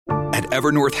At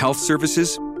Evernorth Health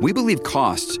Services, we believe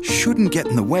costs shouldn't get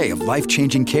in the way of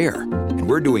life-changing care, and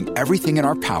we're doing everything in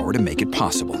our power to make it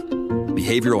possible.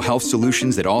 Behavioral health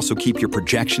solutions that also keep your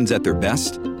projections at their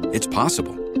best? It's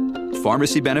possible.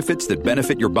 Pharmacy benefits that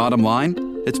benefit your bottom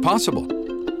line? It's possible.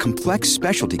 Complex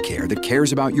specialty care that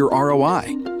cares about your ROI?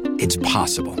 It's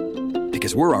possible.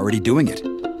 Because we're already doing it.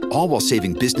 All while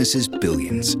saving businesses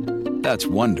billions. That's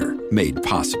Wonder made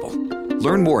possible.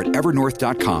 Learn more at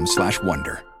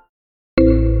evernorth.com/wonder.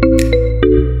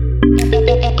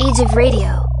 Age of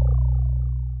Radio.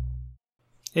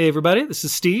 Hey everybody, this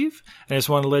is Steve, and I just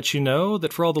want to let you know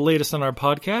that for all the latest on our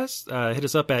podcast, hit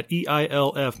us up at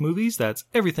EILF Movies. That's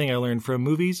Everything I Learned from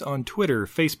Movies on Twitter,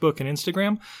 Facebook, and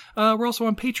Instagram. We're also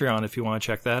on Patreon if you want to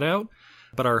check that out.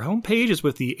 But our homepage is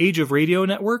with the Age of Radio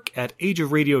Network at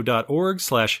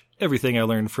ageofradio.org/Everything I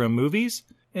Learned from Movies.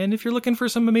 And if you're looking for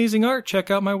some amazing art, check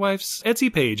out my wife's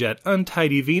Etsy page at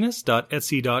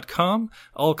untidyvenus.etsy.com.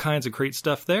 All kinds of great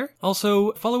stuff there.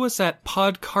 Also, follow us at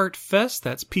PodCartFest,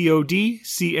 that's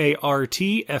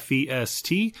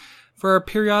PodCartFest, for our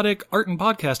periodic art and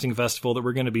podcasting festival that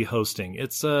we're going to be hosting.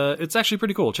 It's actually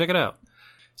pretty cool. Check it out.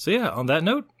 So yeah, on that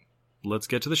note, let's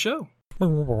get to the show.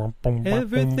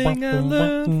 Everything I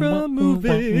learned from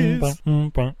movies helps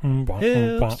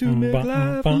to make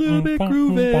life a little bit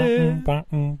groovy.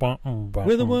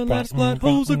 Whether one last plot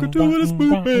holes or gratuitous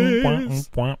movies,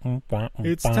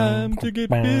 it's time to get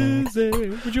busy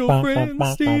with your friend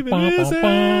Steve and Izzy.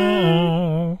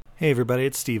 Hey everybody,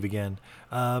 it's Steve again.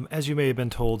 As you may have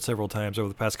been told several times over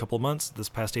the past couple of months, this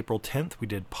past April 10th, we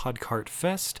did PodCart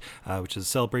Fest, which is a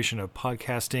celebration of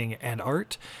podcasting and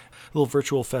art. A little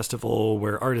virtual festival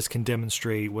where artists can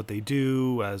demonstrate what they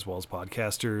do, as well as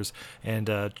podcasters, and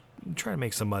try to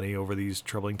make some money over these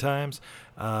troubling times.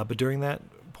 But during that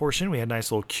portion, we had a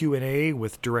nice little Q&A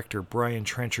with director Brian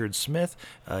Trenchard Smith.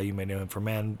 You may know him from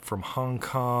Man from Hong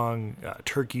Kong,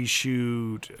 Turkey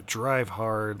Shoot, Drive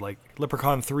Hard, like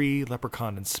Leprechaun 3,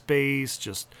 Leprechaun in Space,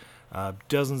 just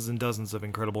dozens and dozens of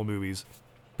incredible movies.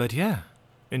 But yeah,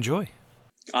 enjoy.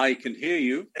 I can hear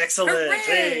you. Excellent. Hooray!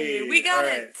 Hey, We got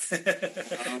it.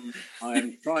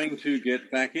 I'm trying to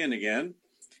get back in again.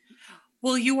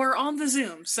 Well, you are on the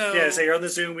Zoom, so... Yeah, so you're on the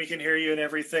Zoom, we can hear you and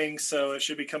everything, so it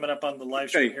should be coming up on the live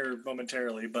stream here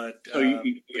momentarily, but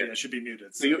it should be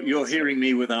muted. So you're hearing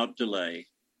me without delay?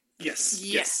 Yes.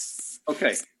 Yes.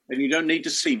 Okay, and you don't need to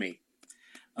see me?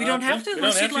 We don't have to,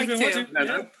 unless you'd like to.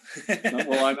 No.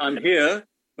 Well, I'm here,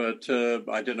 but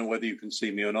I don't know whether you can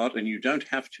see me or not, and you don't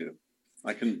have to.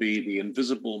 I can be the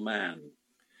Invisible Man.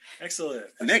 Excellent.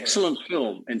 An excellent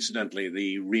film, incidentally,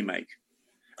 the remake.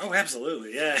 Oh,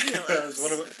 absolutely, yeah. It was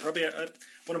probably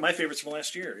one of my favorites from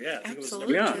last year. Yeah, I think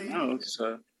absolutely.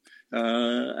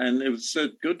 And it was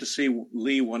good to see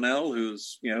Lee Whannell,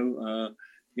 who's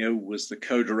was the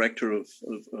co-director of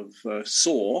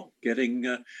Saw, getting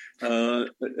a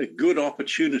good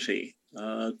opportunity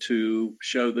to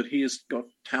show that he has got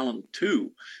talent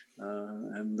too.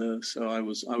 So I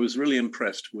was really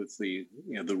impressed with the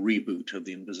reboot of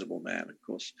The Invisible Man. Of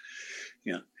course,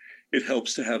 it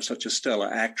helps to have such a stellar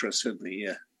actress in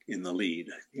the lead.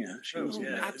 Yeah, she was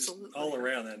absolutely all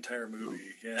around that entire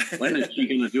movie. Yeah. When is she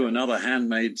going to do another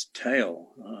Handmaid's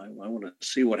Tale? I want to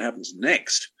see what happens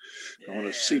next. Yeah. I want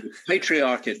to see the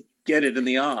patriarchate get it in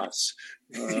the arse.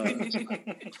 Anyway.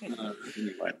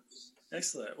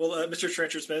 Excellent. Well, Mr.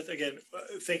 Trenchard Smith, again,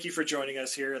 thank you for joining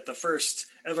us here at the first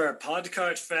ever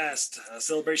PodCart Fest, a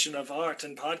celebration of art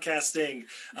and podcasting.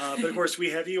 But of course,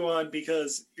 we have you on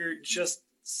because you're just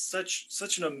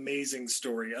such an amazing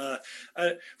story.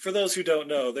 For those who don't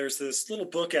know, there's this little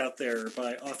book out there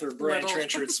by author Brian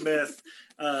Trenchard Smith,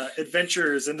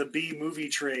 Adventures in the B Movie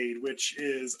Trade, which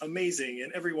is amazing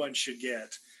and everyone should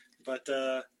get. But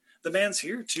the man's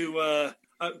here to...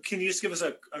 can you just give us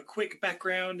a quick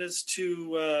background as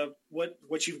to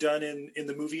what you've done in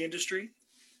the movie industry?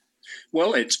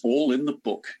 Well, it's all in the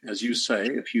book, as you say.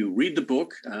 If you read the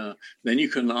book, then you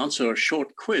can answer a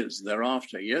short quiz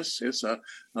thereafter. Yes, it's a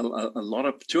lot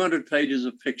of 200 pages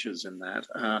of pictures in that.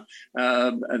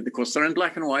 And of course, they're in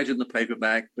black and white in the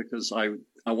paperback because I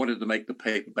wanted to make the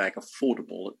paperback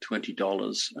affordable at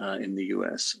 $20 in the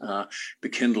US. The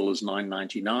Kindle is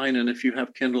 $9.99, and if you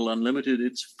have Kindle Unlimited,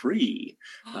 it's free.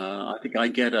 I think I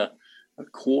get a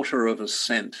quarter of a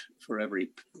cent for every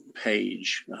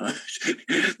page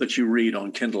that you read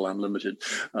on Kindle Unlimited.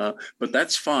 But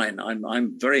that's fine.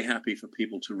 I'm very happy for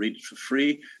people to read it for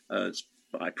free. I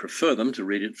prefer them to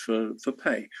read it for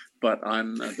pay. But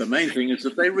the main thing is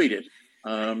that they read it.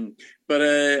 But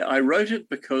I wrote it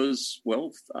because,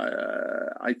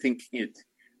 I think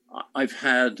I've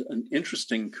had an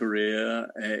interesting career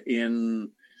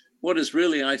in what is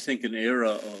really, I think, an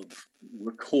era of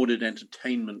recorded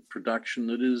entertainment production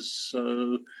that is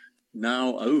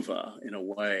now over in a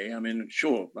way. I mean,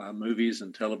 sure, movies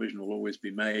and television will always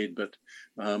be made, but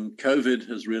COVID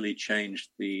has really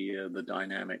changed the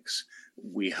dynamics.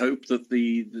 We hope that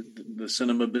the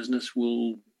cinema business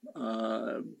will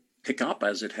pick up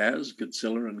as it has.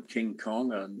 Godzilla and King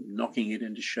Kong are knocking it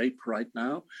into shape right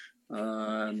now.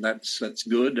 And that's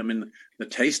good. I mean, the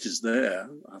taste is there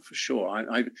for sure.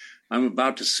 I'm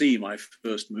about to see my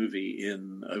first movie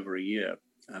in over a year,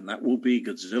 and that will be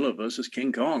Godzilla versus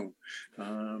King Kong.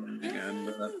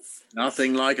 And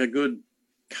nothing like a good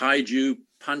kaiju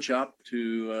punch up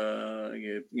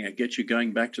to get you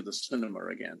going back to the cinema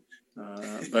again.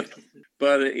 But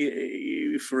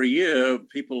for a year,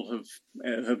 people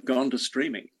have gone to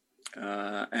streaming,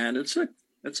 and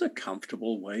it's a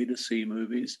comfortable way to see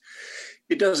movies.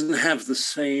 It doesn't have the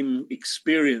same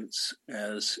experience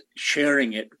as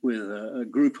sharing it with a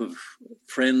group of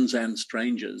friends and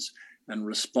strangers and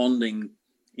responding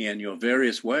in your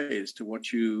various ways to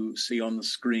what you see on the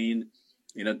screen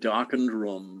in a darkened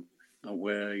room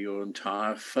where your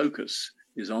entire focus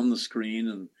is on the screen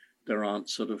and there aren't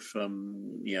sort of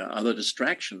other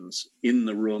distractions in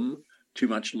the room, too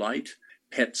much light,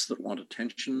 pets that want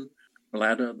attention,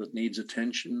 bladder that needs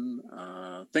attention,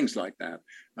 things like that.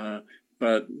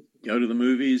 But go to the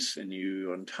movies and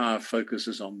your entire focus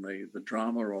is on the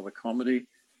drama or the comedy.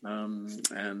 And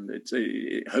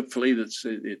hopefully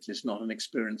it's not an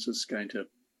experience that's going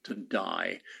to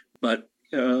die. But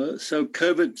so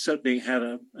COVID certainly had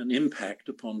an impact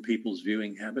upon people's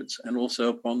viewing habits and also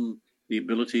upon the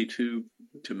ability to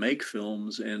make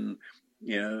films in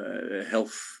a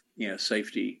health,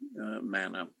 safety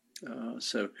manner.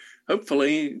 So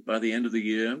hopefully by the end of the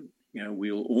year,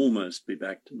 we'll almost be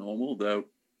back to normal. Though,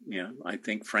 I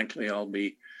think frankly I'll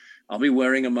be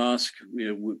wearing a mask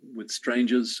with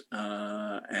strangers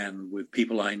and with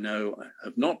people I know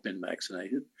have not been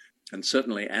vaccinated, and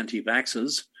certainly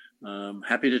anti-vaxxers.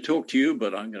 Happy to talk to you,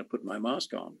 but I'm going to put my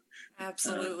mask on.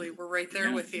 Absolutely, we're right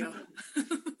there with you.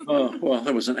 Oh well,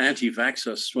 there was an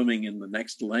anti-vaxxer swimming in the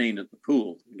next lane at the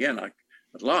pool. Again,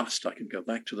 at last, I can go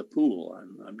back to the pool.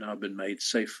 I've now been made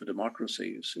safe for democracy.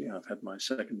 You see, I've had my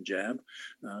second jab.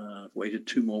 I've waited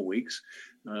 2 more weeks.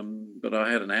 But I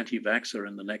had an anti-vaxxer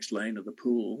in the next lane of the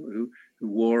pool who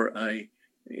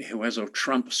has a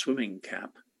Trump swimming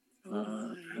cap.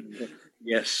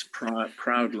 Yes,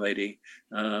 proud lady.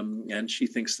 And she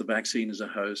thinks the vaccine is a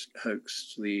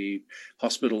hoax. The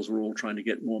hospitals were all trying to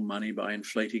get more money by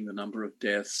inflating the number of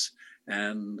deaths.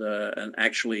 And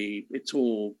actually, it's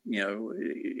all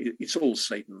it's all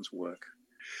Satan's work.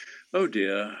 Oh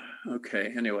dear.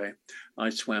 Okay. Anyway, I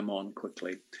swam on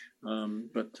quickly.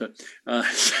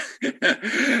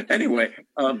 Anyway,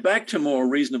 back to more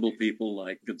reasonable people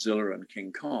like Godzilla and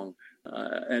King Kong.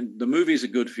 And the movies are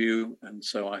good for you, and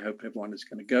so I hope everyone is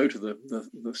going to go to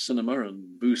the cinema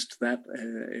and boost that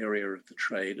area of the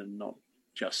trade and not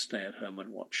just stay at home and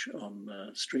watch on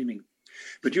streaming.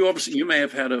 But you may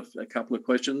have had a couple of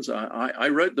questions. I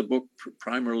wrote the book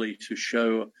primarily to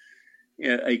show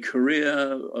a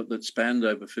career that spanned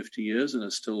over 50 years and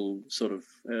is still sort of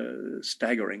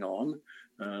staggering on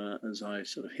as I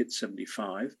sort of hit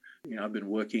 75. I've been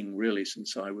working really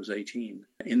since I was 18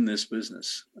 in this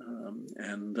business.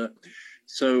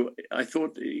 So I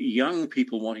thought young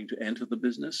people wanting to enter the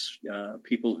business,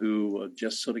 people who are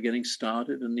just sort of getting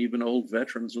started, and even old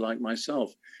veterans like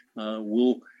myself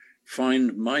will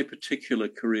find my particular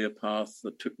career path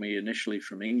that took me initially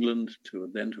from England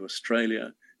then to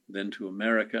Australia, then to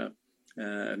America,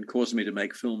 and caused me to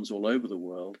make films all over the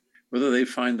world. Whether they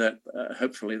find that,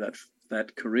 hopefully,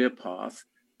 that career path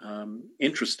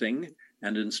interesting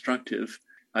and instructive.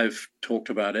 I've talked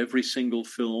about every single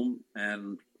film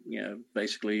and,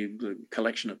 basically the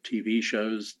collection of TV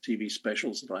shows, TV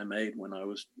specials that I made when I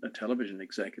was a television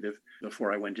executive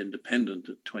before I went independent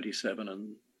at 27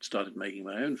 and started making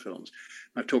my own films.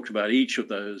 I've talked about each of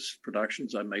those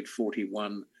productions. I made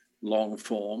 41 long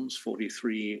forms,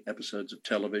 43 episodes of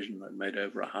television. I made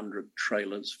over 100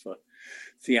 trailers for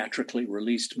theatrically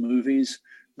released movies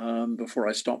before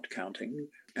I stopped counting,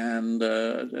 and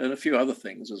a few other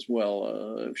things as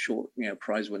well, short,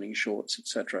 prize-winning shorts,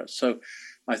 etc. So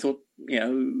I thought,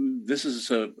 this is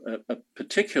a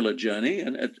particular journey,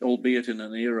 and albeit in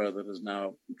an era that has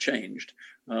now changed,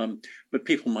 but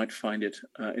people might find it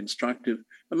instructive.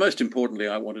 And most importantly,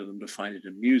 I wanted them to find it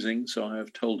amusing, so I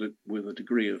have told it with a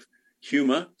degree of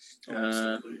humor,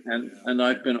 and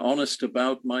I've been honest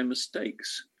about my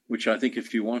mistakes, which I think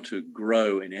if you want to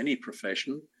grow in any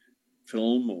profession,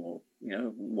 film or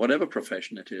whatever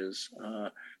profession it is,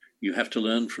 you have to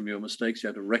learn from your mistakes. You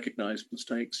have to recognize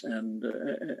mistakes and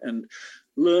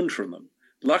learn from them.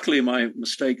 Luckily, my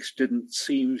mistakes didn't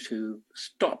seem to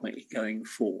stop me going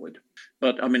forward.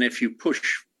 But I mean, if you push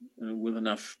with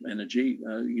enough energy,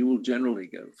 you will generally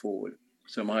go forward.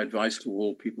 So my advice to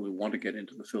all people who want to get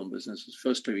into the film business is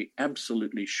first to be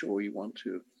absolutely sure you want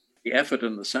to. The effort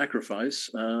and the sacrifice,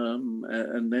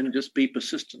 and then just be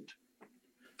persistent.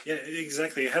 Yeah,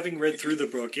 exactly. Having read through the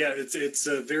book, yeah, it's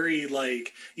a very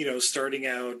like, starting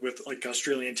out with like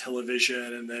Australian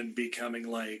television and then becoming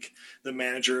like the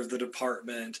manager of the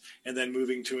department and then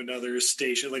moving to another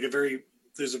station, like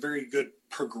there's a very good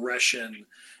progression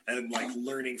and like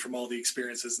learning from all the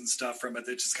experiences and stuff from it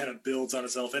that just kind of builds on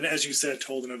itself. And as you said,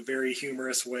 told in a very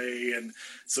humorous way and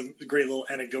some great little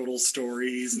anecdotal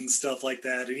stories and stuff like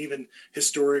that. And even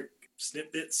historic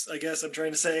snippets, I guess I'm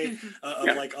trying to say,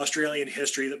 of like Australian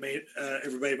history that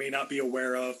everybody may not be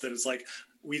aware of, that it's like,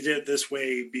 we did it this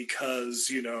way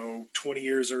because, 20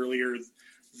 years earlier,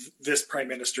 this prime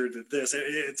minister did this.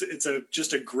 It's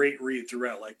just a great read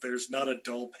throughout. Like there's not a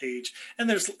dull page, and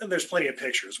there's plenty of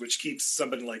pictures, which keeps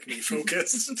somebody like me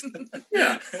focused.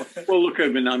 Yeah. Well, look, I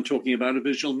mean, I'm talking about a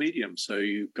visual medium, so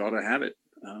you've got to have it.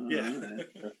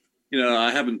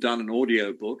 I haven't done an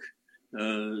audio book.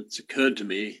 It's occurred to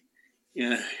me,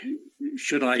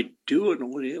 should I do an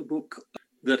audio book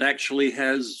that actually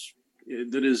that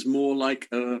is more like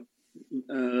a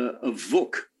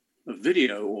VOOC, a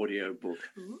video audio book,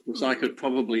 because I could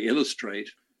probably illustrate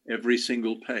every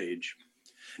single page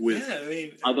with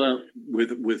other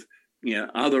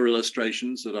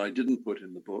illustrations that I didn't put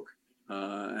in the book,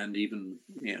 and even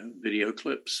video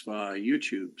clips via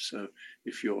YouTube. So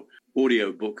if your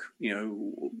audio book,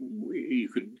 you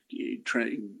could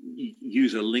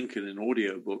use a link in an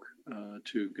audio book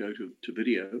to go to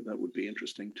video. That would be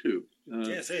interesting too.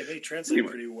 They translate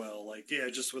pretty well. Like,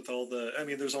 just with all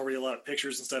there's already a lot of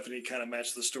pictures and stuff, and you kind of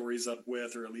match the stories up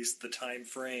with, or at least the time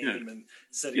frame and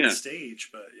setting the stage.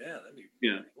 But that'd be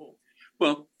pretty cool.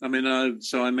 Well, I mean,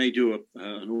 so I may do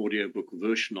an audiobook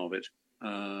version of it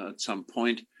at some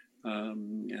point,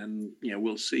 and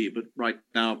we'll see. But right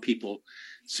now, people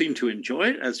seem to enjoy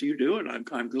it, as you do, and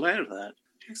I'm glad of that.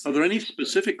 Excellent. Are there any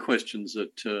specific questions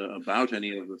about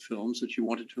any of the films that you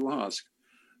wanted to ask?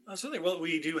 Certainly. Well,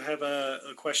 we do have a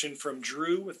question from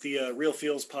Drew with the Real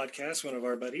Feels podcast, one of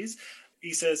our buddies.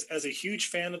 He says, as a huge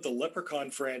fan of the Leprechaun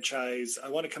franchise, I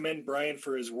want to commend Brian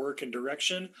for his work and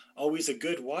direction. Always a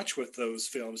good watch with those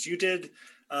films. You did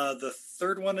the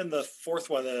third one and the fourth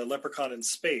one, Leprechaun in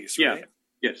Space, right?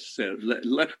 Yes.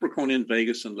 Leprechaun in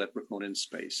Vegas and Leprechaun in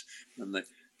Space. And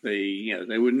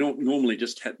they were normally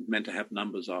just meant to have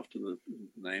numbers after the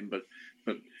name, but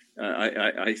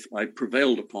I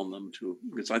prevailed upon them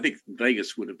because I think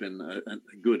Vegas would have been a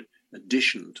good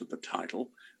addition to the title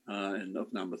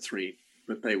of number 3.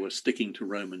 But they were sticking to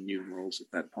Roman numerals at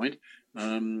that point.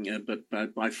 But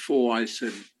by 4, I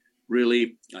said,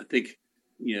 really, I think,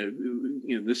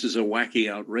 this is a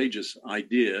wacky, outrageous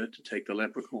idea to take the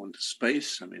Leprechaun to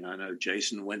space. I mean, I know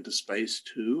Jason went to space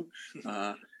too.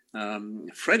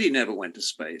 Freddie never went to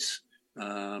space.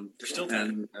 There's still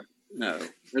time. No,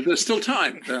 there's still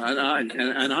time,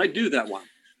 and I do that one.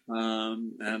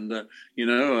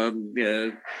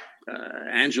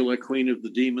 Angela, Queen of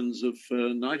the Demons of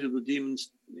Night of the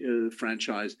Demons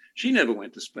franchise, she never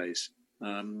went to space,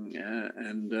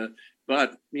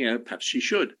 but perhaps she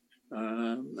should.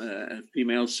 A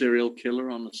female serial killer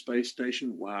on the space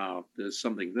station. Wow, there's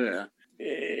something there.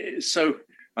 So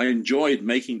I enjoyed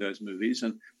making those movies,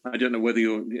 and I don't know whether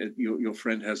your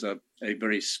friend has a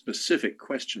very specific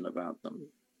question about them.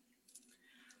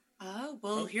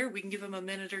 Here, we can give him a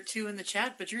minute or two in the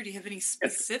chat. But Drew, do you have any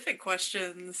specific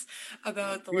questions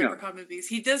about the Leprechaun movies?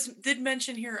 He did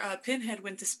mention here Pinhead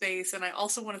went to space, and I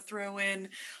also want to throw in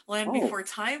Land Before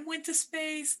Time went to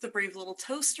space, The Brave Little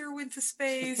Toaster went to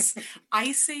space,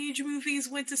 Ice Age movies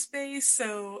went to space,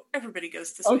 so everybody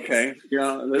goes to space. Okay,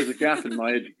 there's a gap in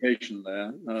my education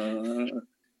there.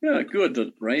 Good,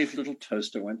 The Brave Little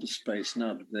Toaster went to space.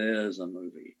 Now there's a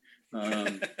movie.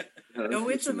 No,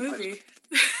 it's a movie.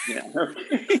 Yeah.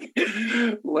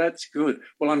 Well, that's good.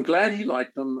 Well, I'm glad he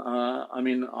liked them. There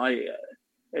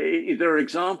are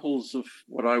examples of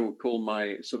what I would call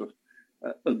my sort of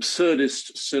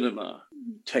absurdist cinema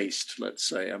taste, let's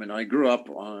say. I mean, I grew up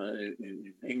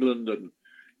in England, and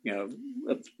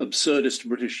absurdist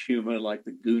British humor like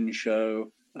The Goon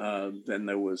Show. Then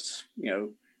there was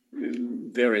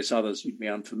various others you'd be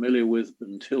unfamiliar with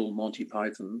until Monty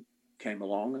Python came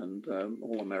along, and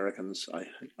all Americans,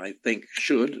 I think,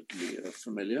 should be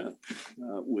familiar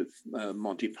with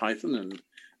Monty Python, and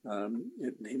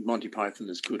Monty Python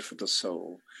is good for the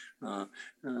soul.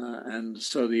 And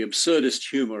so the absurdist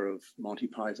humor of Monty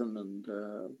Python and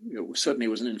certainly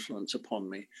was an influence upon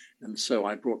me. And so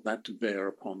I brought that to bear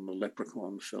upon the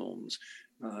Leprechaun films.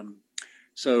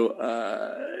 So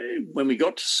when we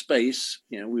got to space,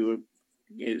 we were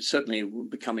certainly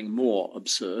becoming more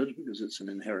absurd, because it's an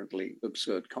inherently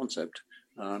absurd concept.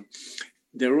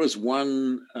 There was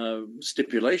one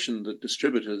stipulation that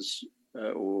distributors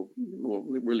or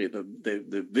really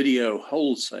the video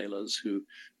wholesalers who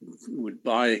would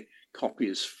buy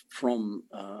copies from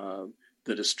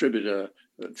the distributor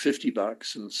at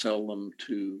 $50 and sell them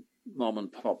to mom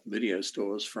and pop video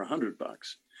stores for $100,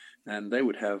 and they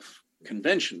would have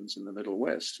conventions in the Middle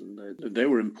West, and they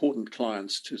were important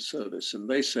clients to service, and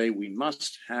they say we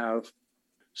must have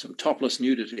some topless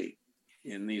nudity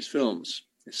in these films,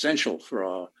 essential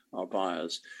for our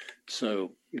buyers,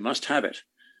 so you must have it.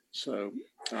 So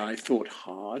I thought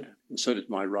hard, and so did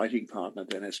my writing partner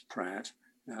Dennis Pratt,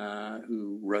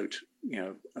 who wrote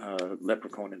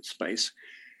Leprechaun in Space,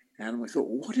 and we thought,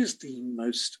 what is the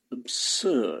most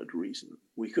absurd reason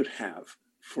we could have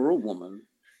for a woman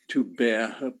to bare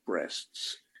her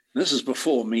breasts? This is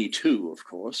before Me Too, of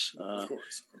course. Of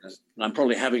course. I'm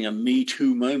probably having a Me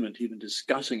Too moment even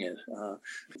discussing it. I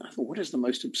thought, what is the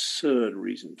most absurd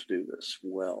reason to do this?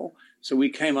 Well, so we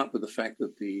came up with the fact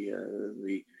that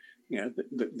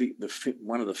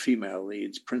one of the female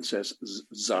leads, Princess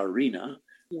Tsarina,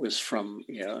 was from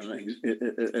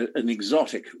an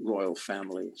exotic royal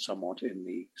family,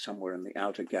 somewhere in the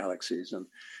outer galaxies, and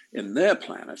in their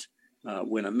planet.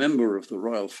 When a member of the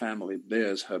royal family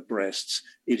bears her breasts,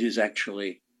 it is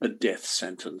actually a death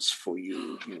sentence for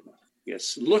you.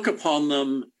 Yes, look upon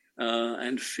them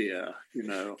and fear.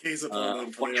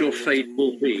 What your fate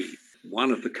will be. One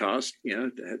of the cast,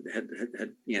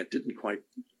 didn't quite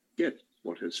get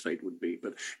what his fate would be,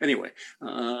 but anyway,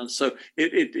 so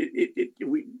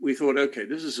we thought, okay,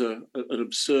 this is an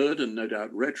absurd and no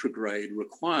doubt retrograde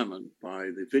requirement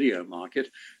by the video market.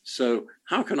 So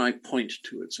how can I point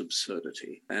to its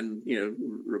absurdity? And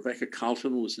Rebecca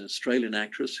Carlton was an Australian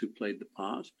actress who played the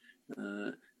part,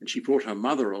 and she brought her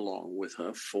mother along with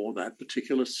her for that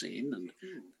particular scene. And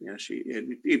I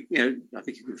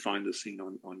think you can find the scene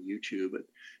on YouTube, but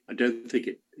I don't think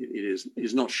it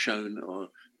is not shown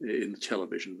in the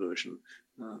television version.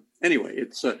 Anyway,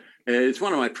 it's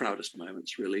one of my proudest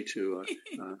moments, really, to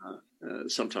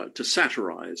sometimes to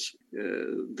satirize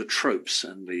the tropes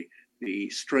and the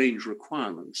strange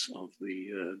requirements of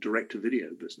the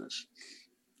direct-to-video business.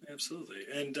 Absolutely.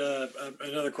 And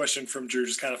another question from Drew,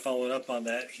 just kind of following up on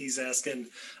that. He's asking,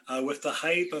 with the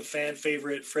hype of fan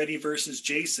favorite Freddy versus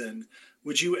Jason,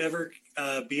 would you ever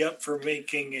be up for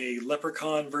making a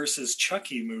Leprechaun versus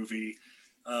Chucky movie,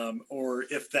 or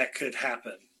if that could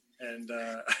happen? And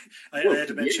I had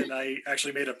to mention, I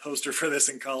actually made a poster for this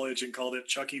in college and called it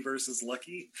Chucky versus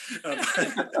Lucky.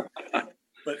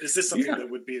 But is this something that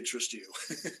would be interest you?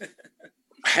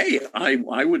 Hey,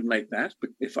 I would make that,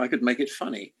 but if I could make it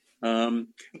funny.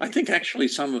 I think actually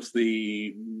some of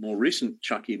the more recent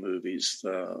Chucky movies,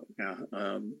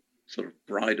 sort of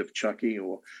Bride of Chucky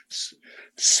or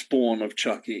Spawn of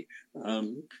Chucky,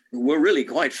 were really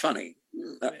quite funny.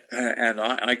 And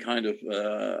I kind of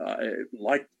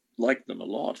liked them a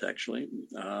lot, actually,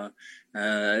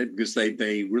 because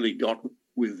they really got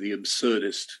with the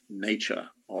absurdist nature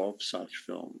of such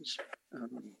films.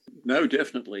 No,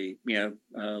 definitely,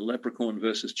 Leprechaun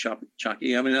versus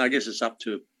Chucky. I mean, I guess it's up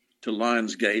to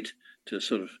Lionsgate to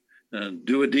sort of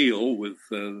do a deal with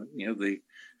the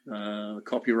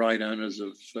copyright owners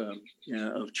of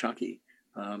Chucky.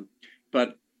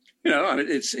 But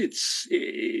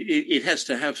it has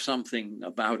to have something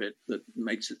about it that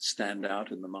makes it stand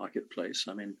out in the marketplace.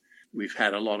 I mean, we've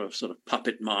had a lot of sort of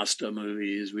puppet master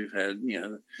movies. We've had,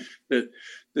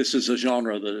 this is a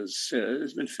genre that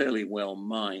has been fairly well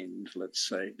mined, let's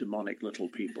say, demonic little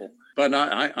people. But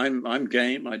I'm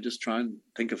game. I just try and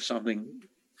think of something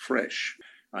fresh.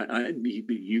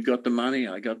 You got the money,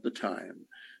 I got the time.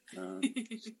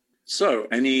 So,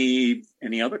 any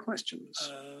other questions?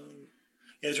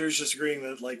 Drew's just agreeing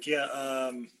that,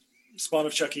 Spawn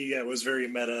of Chucky, was very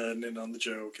meta and in on the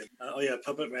joke. And,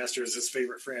 Puppet Master is his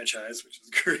favorite franchise, which is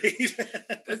great.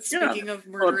 But speaking of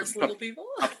murderous little people.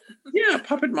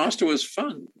 Puppet Master was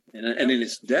fun. And in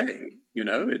its day,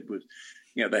 it was,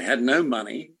 they had no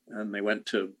money and they went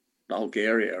to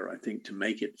Bulgaria, I think, to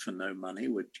make it for no money,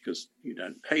 because you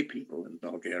don't pay people in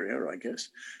Bulgaria, I guess.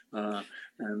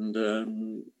 And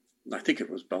I think it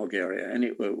was Bulgaria. And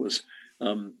it was,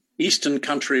 Eastern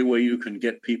country where you can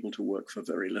get people to work for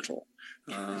very little.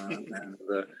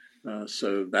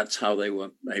 So that's how they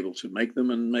were able to make them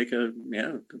and make a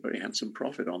very handsome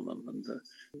profit on them. And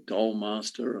Doll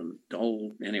Master and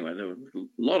anyway, there were a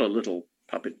lot of little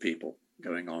puppet people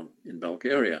going on in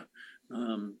Bulgaria.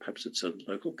 Perhaps it's a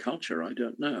local culture, I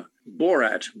don't know.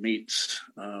 Borat meets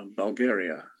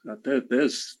Bulgaria.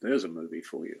 There's a movie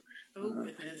for you. Oh,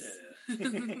 it is.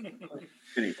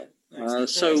 Anyway,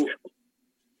 so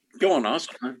go on, ask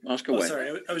away.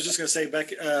 Sorry, I was just going to say,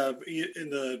 back in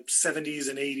the 70s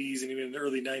and 80s and even in the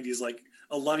early 90s, like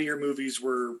a lot of your movies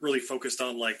were really focused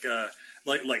on like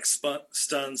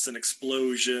stunts and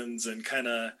explosions and kind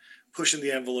of pushing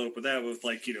the envelope with that, with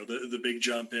like, the big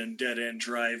jump in, Dead End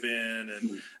Drive-In,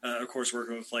 and of course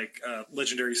working with like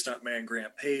legendary stuntman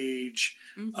Grant Page.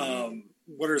 Mm-hmm.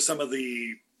 What are some of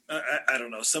the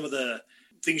some of the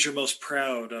things you're most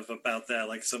proud of about that,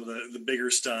 like some of the bigger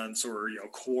stunts, or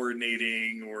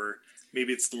coordinating, or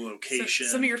maybe it's the location?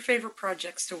 Some of your favorite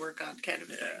projects to work on, kind of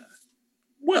thing.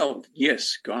 Well,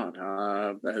 yes, God,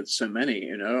 I had so many.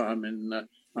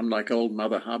 I'm like old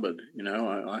Mother Hubbard.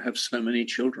 I have so many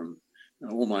children.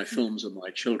 All my films are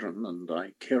my children, and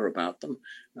I care about them.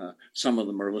 Some of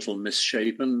them are a little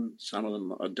misshapen. Some of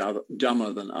them are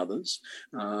dumber than others.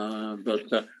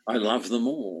 But I love them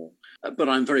all. But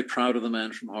I'm very proud of The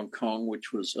Man from Hong Kong,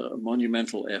 which was a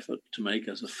monumental effort to make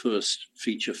as a first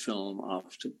feature film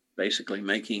after basically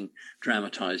making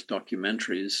dramatized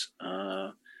documentaries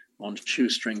on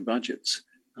shoestring budgets.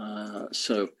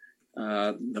 So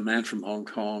The Man from Hong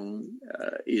Kong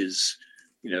is,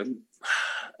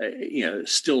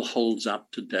 still holds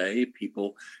up today.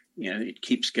 People, it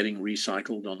keeps getting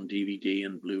recycled on DVD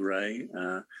and Blu-ray.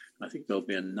 I think there'll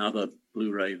be another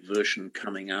Blu-ray version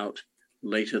coming out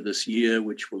later this year,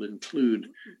 which will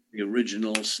include the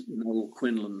original Noel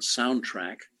Quinlan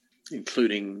soundtrack,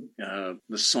 including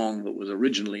the song that was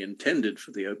originally intended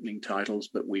for the opening titles,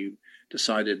 but we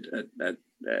decided at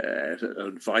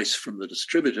advice from the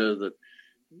distributor that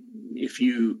if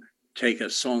you take a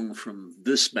song from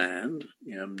this band,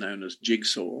 known as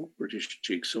Jigsaw, British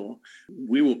Jigsaw,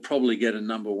 we will probably get a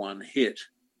 #1 hit,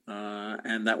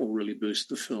 and that will really boost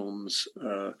the film's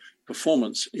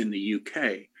performance in the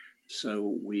UK.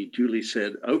 So we duly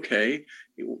said, okay,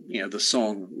 the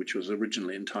song, which was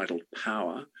originally entitled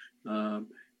Power,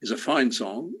 is a fine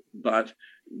song, but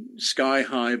Sky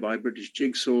High by British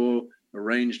Jigsaw,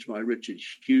 arranged by Richard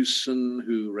Hewson,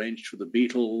 who arranged for the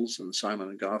Beatles and Simon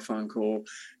and Garfunkel,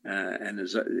 and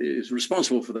is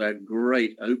responsible for that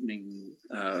great opening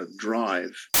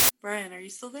drive. Brian, are you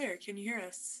still there? Can you hear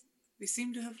us? We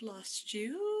seem to have lost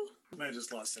you. I might have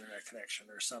just lost internet connection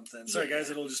or something. Sorry,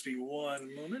 guys, it'll just be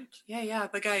one moment. Yeah,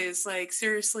 but guys,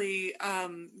 seriously,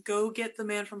 go get the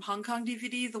Man from Hong Kong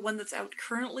DVD. The one that's out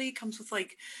currently comes with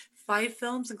 5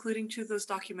 films, including 2 of those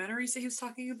documentaries that he was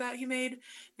talking about he made.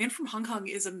 Man from Hong Kong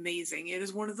is amazing. It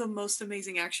is one of the most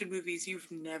amazing action movies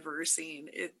you've never seen.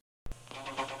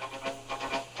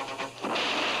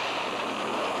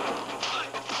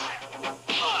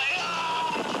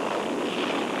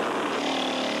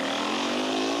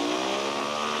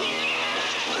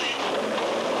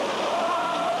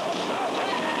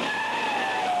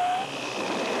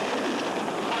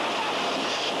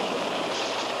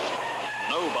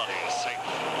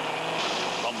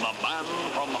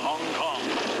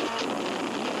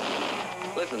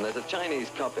 Listen, there's a Chinese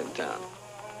cop in town.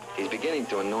 He's beginning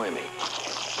to annoy me.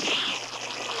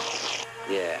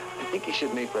 Yeah, I think he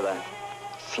should meet with a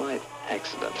slight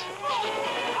accident.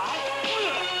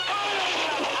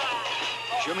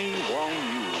 Jimmy Wong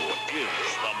Yu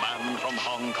is the Man from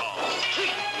Hong Kong.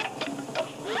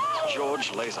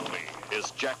 George Lazenby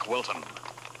is Jack Wilton.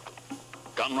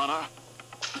 Gunrunner,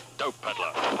 dope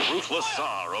peddler, ruthless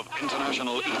czar of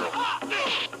international evil.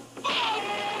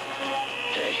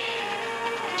 Hey,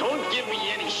 don't give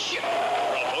me any shit.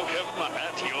 Provoke him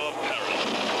at your peril.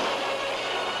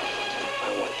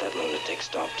 I want that lunatic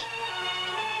stopped.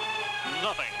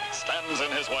 Nothing stands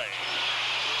in his way.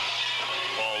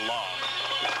 For long.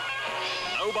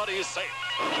 Nobody's safe.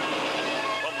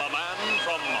 From the Man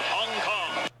from Hong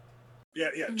Kong.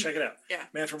 Yeah, check it out. Yeah.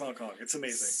 Man from Hong Kong. It's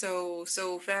amazing.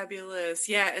 So fabulous.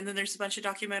 Yeah, and then there's a bunch of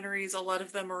documentaries, a lot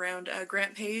of them around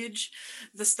Grant Page,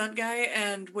 the stunt guy,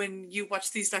 and when you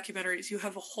watch these documentaries, you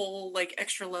have a whole,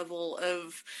 extra level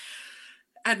of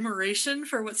admiration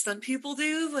for what stunt people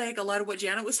do, a lot of what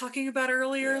Janet was talking about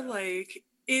earlier,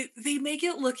 they make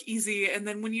it look easy, and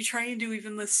then when you try and do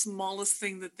even the smallest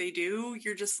thing that they do,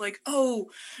 you're just like,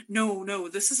 oh, no,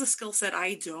 this is a skill set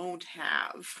I don't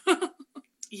have.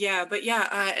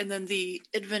 And then the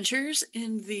adventures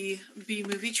in the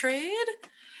B-movie trade.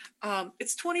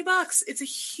 It's $20. It's a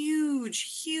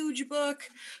huge book.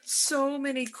 So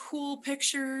many cool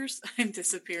pictures. I'm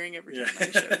disappearing every time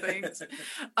I show things.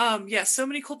 So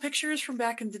many cool pictures from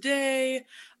back in the day.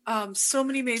 So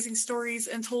many amazing stories,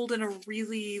 and told in a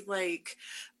really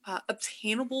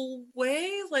obtainable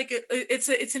way.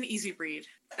 It's an easy read.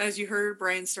 As you heard,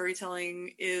 Brian's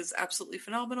storytelling is absolutely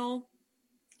phenomenal.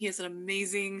 He has an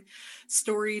amazing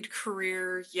storied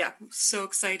career. Yeah, I'm so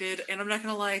excited. And I'm not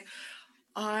going to lie,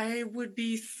 I would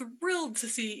be thrilled to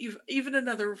see even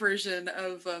another version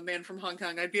of Man from Hong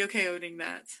Kong. I'd be okay owning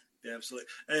that. Yeah, absolutely.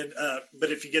 And but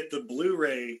if you get the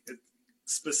Blu-ray, it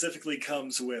specifically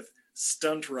comes with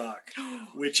Stunt Rock,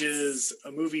 which is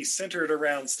a movie centered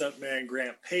around stuntman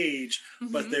Grant Page,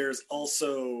 but there's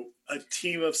also a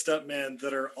team of stuntmen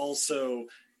that are also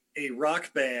a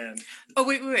rock band. Oh,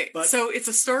 wait. So it's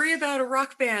a story about a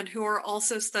rock band who are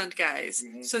also stunt guys.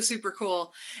 So super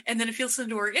cool. And then if you listen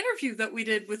to our interview that we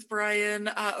did with Brian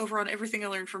over on Everything I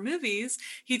Learned from Movies,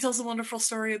 he tells a wonderful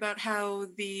story about how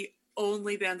the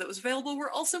only band that was available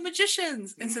were also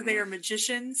magicians. And so they are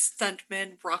magicians,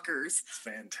 stuntmen, rockers. It's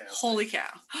fantastic. Holy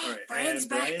cow. All right, Brian's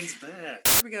back. Here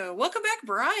we go. Welcome back,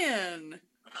 Brian.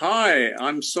 Hi,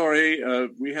 I'm sorry.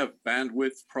 We have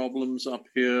bandwidth problems up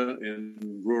here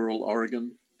in rural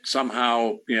Oregon.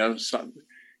 Somehow,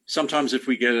 sometimes if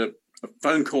we get a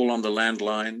phone call on the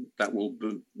landline, that will,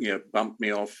 bump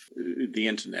me off the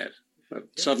internet. But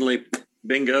suddenly,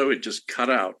 bingo, it just cut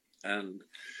out. And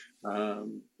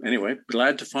anyway,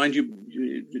 glad to find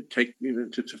you.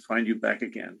 To find you back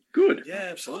again. Good. Yeah,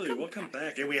 absolutely. Welcome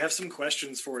back. And we have some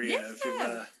questions for you if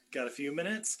you've got a few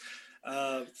minutes.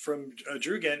 From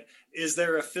Drew again, is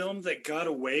there a film that got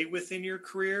away within your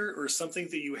career, or something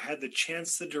that you had the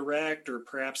chance to direct, or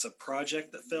perhaps a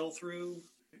project that fell through?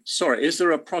 Sorry, is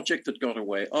there a project that got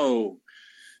away? Oh,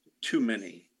 too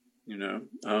many,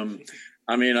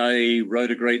 I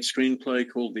wrote a great screenplay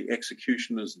called The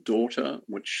Executioner's Daughter,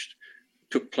 which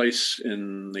took place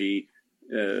in the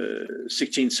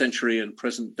 16th century and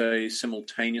present day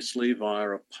simultaneously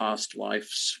via a past life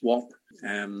swap.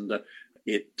 And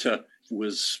it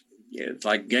was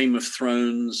like Game of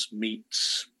Thrones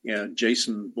meets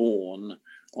Jason Bourne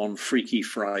on Freaky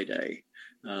Friday.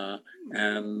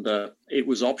 And it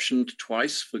was optioned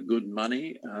twice for good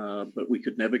money, but we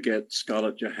could never get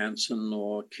Scarlett Johansson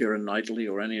or Keira Knightley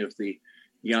or any of the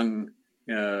young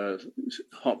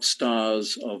hot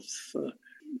stars of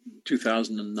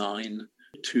 2009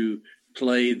 to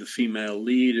play the female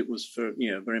lead. It was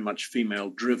very much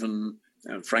female driven.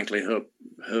 And frankly,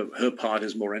 her part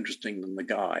is more interesting than the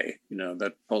guy.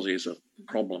 That probably is a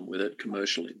problem with it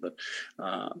commercially, but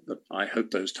I hope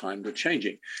those times are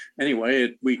changing.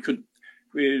 Anyway,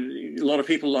 a lot of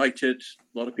people liked it.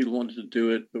 A lot of people wanted to do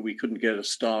it, but we couldn't get a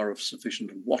star of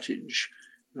sufficient wattage.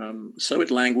 So it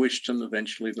languished, and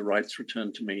eventually the rights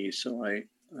returned to me. So I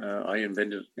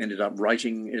ended up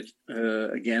writing it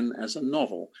again as a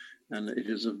novel. And it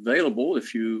is available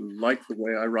if you like the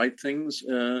way I write things.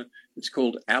 It's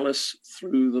called Alice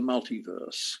Through the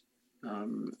Multiverse.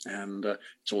 And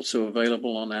it's also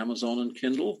available on Amazon and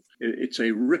Kindle. It's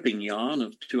a ripping yarn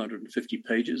of 250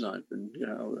 pages. I've been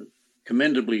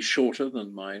commendably shorter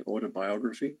than my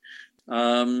autobiography.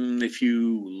 If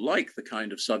you like the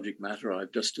kind of subject matter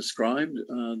I've just described,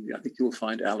 I think you'll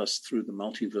find Alice Through the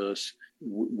Multiverse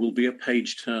will be a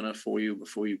page turner for you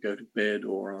before you go to bed,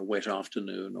 or on a wet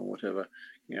afternoon, or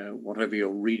whatever your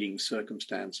reading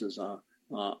circumstances are.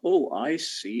 Oh, I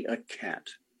see a cat.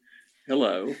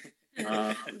 Hello.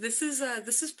 This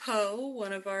is Poe,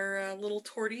 one of our little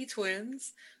tortie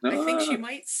twins. I think she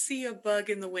might see a bug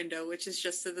in the window, which is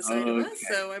just to the side of us,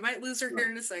 so I might lose her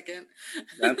here in a second.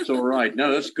 That's all right.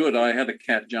 No, that's good. I had a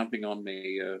cat jumping on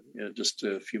me just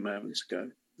a few moments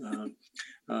ago.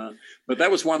 But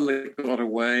that was one that got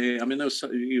away. I mean,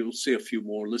 you'll see a few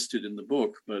more listed in the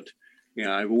book, but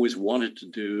I've always wanted to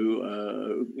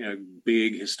do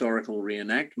big historical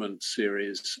reenactment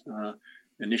series.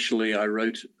 Initially, I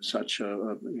wrote such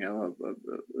a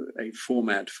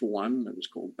format for one. It was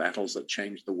called Battles That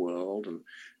Changed the World, and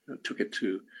took it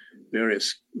to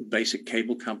various basic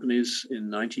cable companies in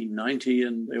 1990,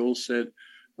 and they all said,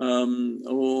 I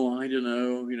don't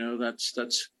know,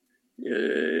 that's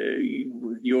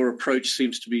your approach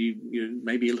seems to be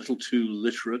maybe a little too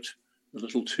literate, a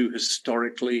little too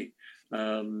historically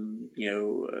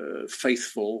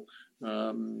faithful,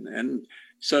 and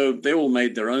so they all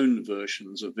made their own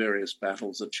versions of various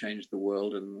battles that changed the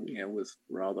world, and with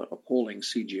rather appalling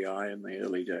CGI in the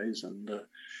early days. And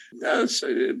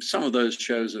some of those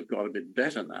shows have got a bit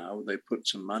better now. They put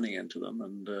some money into them,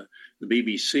 and the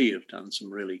BBC have done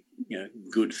some really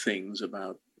good things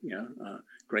about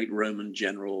great Roman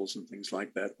generals and things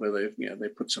like that, where they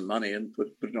put some money and put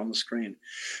it on the screen.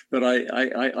 But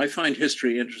I find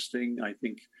history interesting. I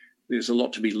think there's a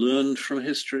lot to be learned from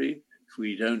history. If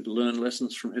we don't learn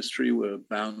lessons from history, we're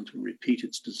bound to repeat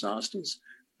its disasters.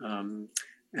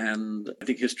 And I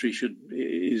think history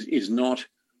is not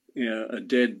a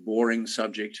dead, boring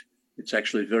subject. It's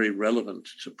actually very relevant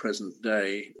to present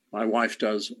day. My wife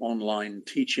does online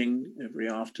teaching every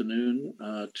afternoon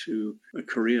to a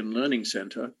Korean learning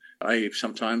center. I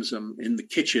sometimes am in the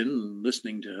kitchen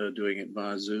listening to her doing it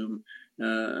via Zoom.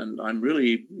 And I'm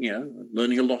really,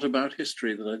 learning a lot about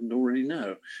history that I didn't already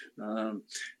know.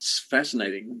 It's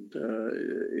fascinating,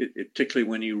 particularly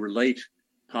when you relate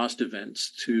past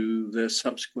events to their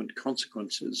subsequent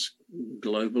consequences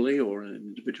globally or in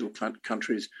individual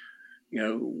countries,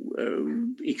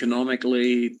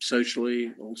 economically, socially,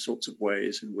 all sorts of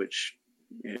ways in which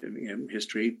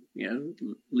history,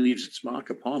 leaves its mark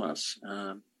upon us.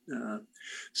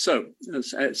 So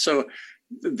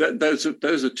those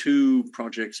are two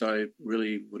projects I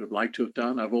really would have liked to have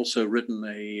done. I've also written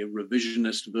a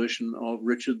revisionist version of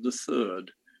Richard III,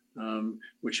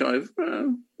 which I've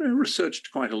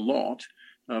researched quite a lot.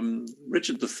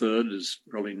 Richard III is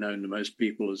probably known to most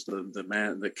people as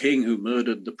the king who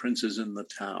murdered the princes in the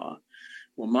Tower.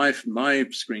 Well, my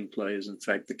screenplay is in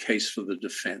fact the case for the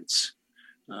defense.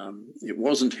 It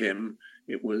wasn't him.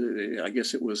 It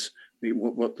was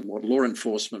what law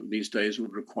enforcement these days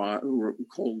would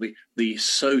call the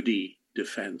SODI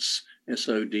defense,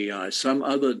 SODI. Some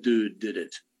other dude did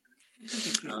it.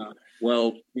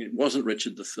 Well, it wasn't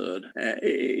Richard III.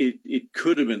 It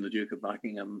could have been the Duke of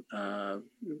Buckingham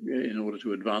in order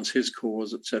to advance his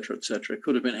cause, etc., etc. It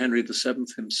could have been Henry VII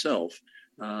himself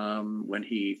when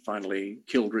he finally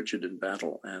killed Richard in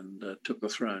battle and took the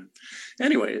throne.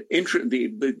 Anyway,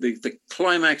 the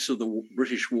climax of the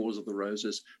British Wars of the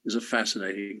Roses is a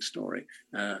fascinating story.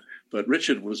 But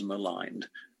Richard was maligned,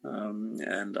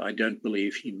 and I don't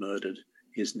believe he murdered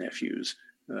his nephews.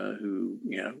 Who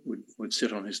would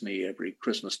sit on his knee every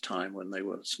Christmas time when they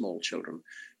were small children.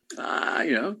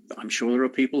 I'm sure there are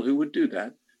people who would do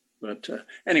that. But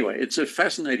anyway, it's a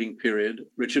fascinating period.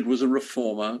 Richard was a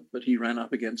reformer, but he ran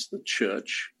up against the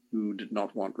church, who did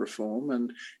not want reform,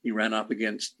 and he ran up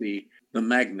against the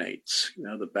magnates,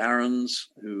 the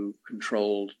barons who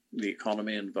controlled the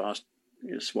economy in vast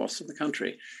swaths of the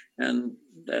country. And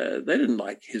they didn't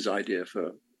like his idea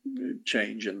for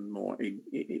change and more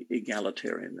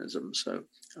egalitarianism,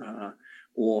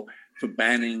 or for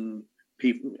banning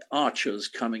archers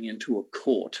coming into a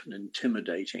court and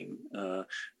intimidating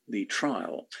the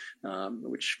trial,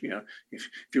 which if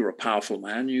you're a powerful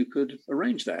man, you could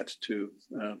arrange that to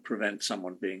prevent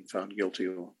someone being found guilty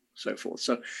or so forth.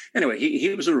 So anyway,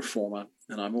 he was a reformer,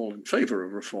 and I'm all in favor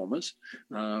of reformers,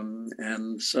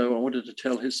 and so I wanted to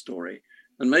tell his story.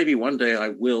 And maybe one day I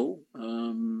will,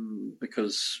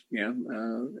 because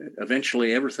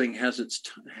eventually everything has its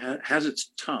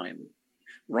time.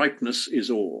 Ripeness is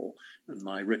all, and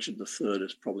my Richard III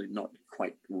is probably not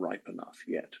quite ripe enough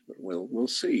yet, but we'll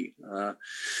see.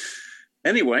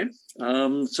 Anyway,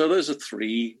 so those are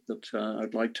three that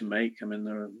I'd like to make. I mean,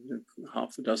 there are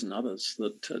half a dozen others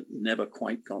that never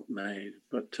quite got made,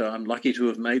 but I'm lucky to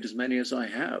have made as many as I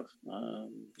have.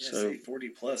 So 40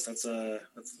 plus, that's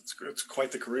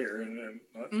quite the career, and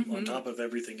on top of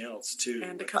everything else too,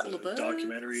 and a couple of books,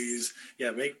 documentaries,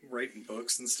 writing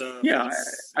books and stuff. Yeah,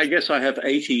 I guess I have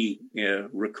 80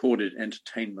 recorded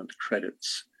entertainment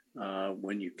credits.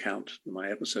 When you count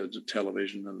my episodes of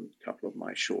television and a couple of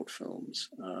my short films,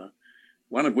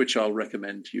 one of which I'll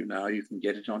recommend to you now. You can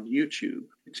get it on YouTube.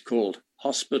 It's called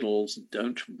Hospitals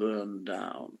Don't Burn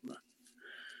Down.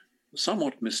 A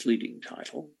somewhat misleading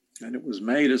title, and it was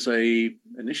made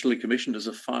initially commissioned as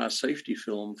a fire safety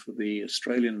film for the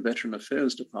Australian Veteran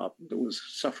Affairs Department that was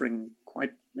suffering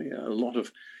quite a lot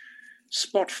of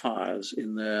spot fires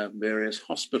in their various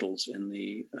hospitals in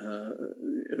the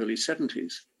early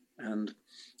 70s. And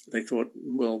they thought,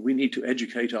 well, we need to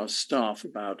educate our staff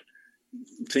about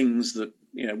things that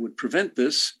would prevent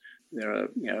this. There are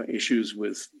issues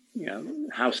with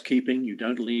housekeeping. You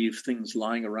don't leave things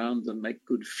lying around that make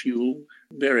good fuel.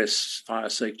 Various fire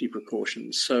safety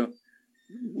precautions. So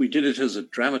we did it as a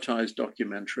dramatized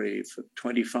documentary for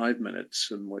 25 minutes,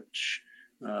 in which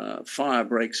fire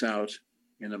breaks out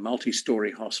in a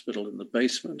multi-story hospital in the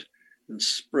basement and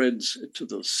spreads to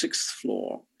the 6th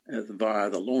floor via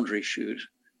the laundry chute.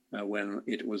 When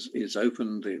it is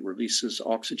opened, it releases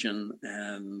oxygen,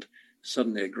 and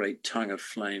suddenly a great tongue of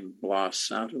flame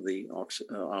blasts out of the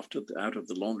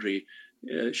laundry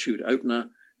chute opener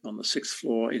on the 6th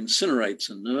floor, incinerates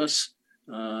a nurse,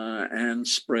 and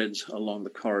spreads along the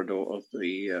corridor of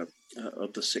the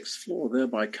 6th floor,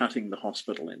 thereby cutting the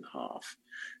hospital in half.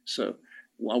 So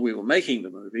while we were making the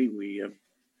movie, we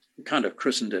kind of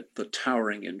christened it the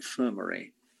Towering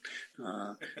Infirmary.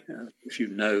 If you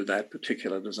know that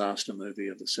particular disaster movie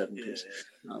of the 70s,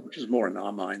 which is more in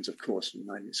our minds, of course, in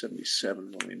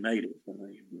 1977 when we made it, than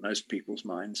in most people's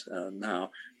minds.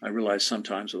 Now, I realize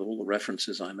sometimes with all the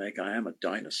references I make, I am a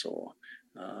dinosaur.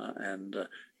 And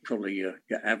probably your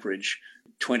average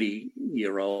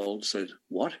 20-year-old says,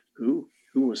 what? Who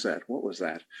was that? What was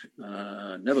that?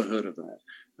 Never heard of that.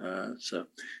 So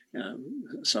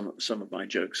some of my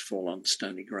jokes fall on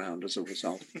stony ground as a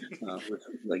result with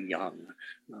the young.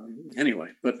 Anyway,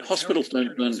 but hospitals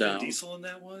don't burn down. Vin Diesel in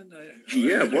that one?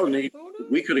 Yeah, well,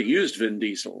 we could have used Vin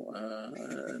Diesel.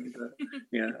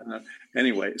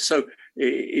 Anyway, so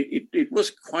it was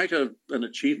quite an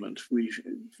achievement. We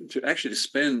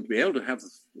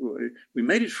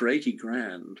made it for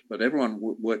 $80,000, but everyone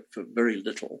worked for very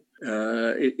little.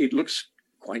 It looks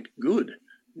quite good.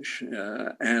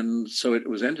 And so it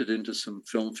was entered into some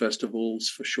film festivals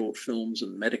for short films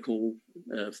and medical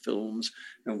films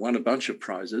and won a bunch of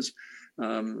prizes.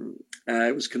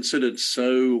 It was considered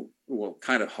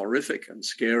kind of horrific and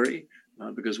scary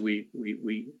because we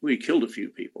killed a few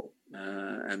people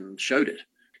and showed it.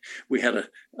 We had a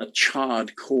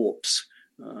charred corpse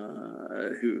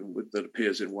that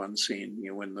appears in one scene,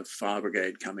 when the fire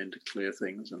brigade come in to clear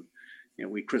things, and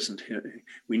we christened him.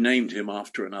 We named him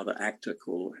after another actor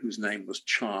whose name was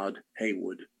Chard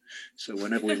Haywood. So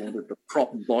whenever we wanted the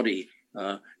prop body,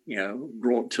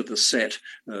 brought to the set,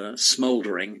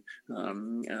 smoldering,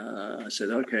 I said,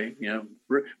 "Okay,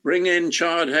 bring in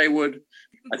Chard Haywood."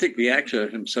 I think the actor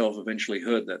himself eventually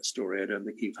heard that story. I don't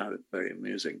think he found it very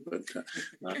amusing, but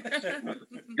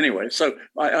anyway. So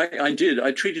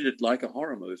I treated it like a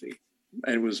horror movie.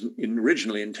 It was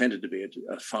originally intended to be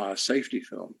a fire safety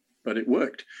film, but it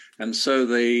worked. And so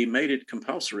they made it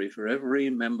compulsory for every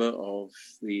member of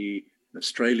the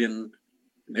Australian,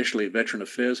 initially Veteran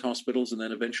Affairs hospitals, and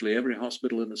then eventually every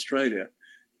hospital in Australia.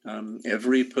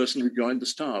 Every person who joined the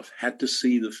staff had to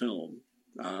see the film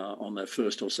on their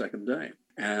first or second day.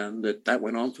 And that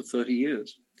went on for 30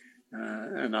 years.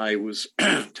 And I was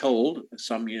told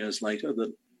some years later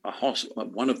that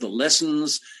one of the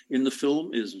lessons in the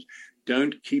film is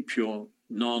don't keep your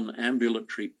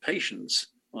non-ambulatory patients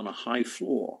on a high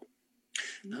floor.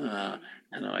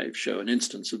 And I show an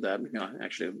instance of that.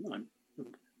 Actually, I'm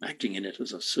acting in it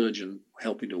as a surgeon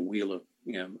helping to wheel a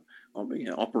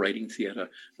operating theatre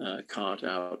cart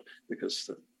out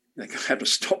because they had to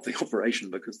stop the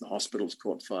operation because the hospital's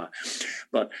caught fire.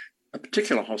 But a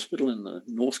particular hospital in the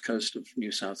north coast of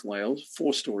New South Wales,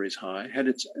 4 stories high, had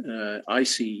its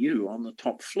ICU on the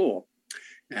top floor.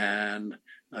 And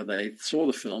they saw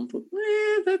the film, thought,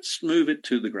 let's move it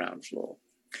to the ground floor.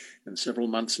 And several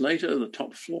months later, the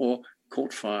top floor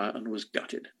caught fire and was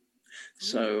gutted.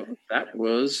 So that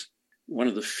was one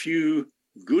of the few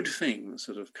good things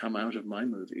that have come out of my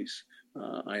movies.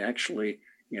 I actually,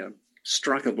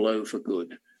 struck a blow for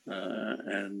good.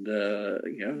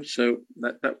 So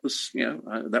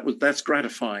that's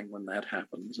gratifying when that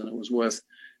happens. And it was worth,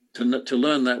 to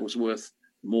learn that was worth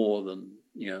more than,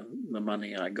 the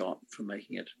money I got for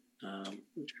making it,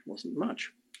 which wasn't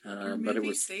much. But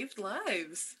it saved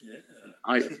lives. Yeah,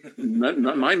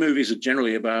 my movies are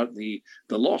generally about the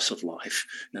loss of life,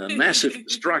 massive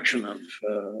destruction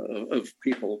of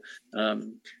people.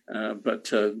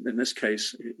 But in this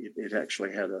case, it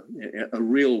actually had a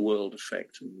real world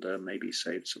effect and maybe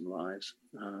saved some lives.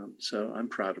 So I'm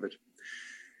proud of it.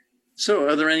 So,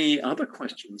 are there any other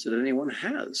questions that anyone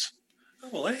has? Oh,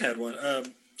 well, I had one.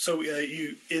 So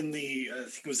you, in the, I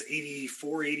think it was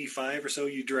 84, 85 or so,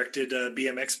 you directed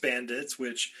BMX Bandits,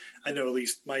 which I know at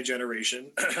least my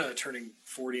generation, turning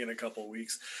 40 in a couple of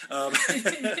weeks,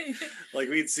 like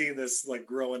we'd seen this like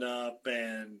growing up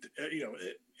and,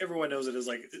 everyone knows it as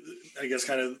like, I guess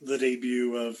kind of the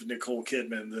debut of Nicole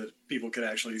Kidman that people could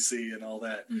actually see and all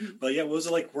that. Mm-hmm. But yeah, what was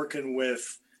it like working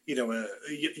with,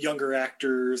 younger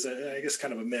actors, I guess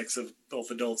kind of a mix of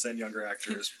both adults and younger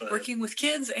actors. But working with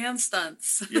kids and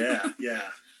stunts. Yeah.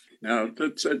 Now,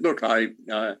 look, I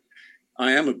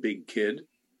am a big kid,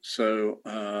 so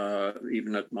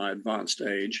even at my advanced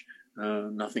age,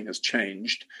 nothing has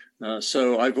changed.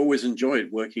 So I've always enjoyed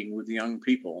working with young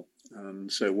people.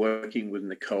 So working with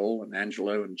Nicole and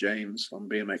Angelo and James on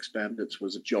BMX Bandits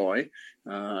was a joy.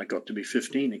 I got to be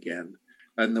 15 again.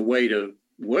 And the way to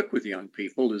work with young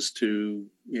people is to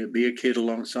be a kid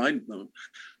alongside them.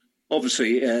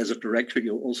 Obviously, as a director,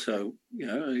 you're also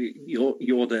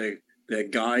you're their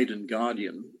guide and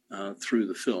guardian, through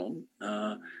the film,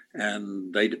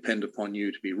 and they depend upon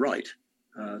you to be right.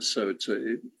 So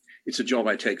it's a job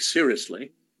I take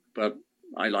seriously, but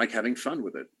I like having fun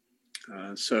with it.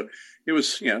 So it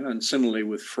was, and similarly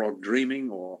with Frog Dreaming,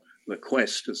 or The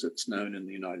Quest, as it's known in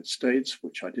the United States,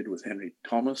 which I did with Henry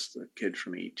Thomas, the kid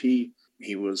from E.T.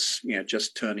 He was,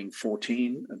 just turning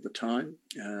 14 at the time,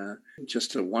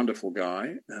 just a wonderful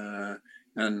guy.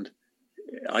 And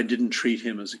I didn't treat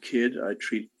him as a kid. I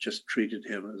just treated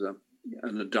him as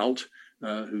an adult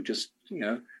who just,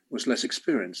 was less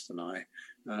experienced than I.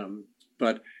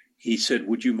 But he said,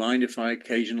 would you mind if I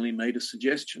occasionally made a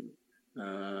suggestion?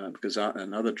 Because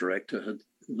another director had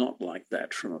not liked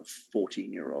that from a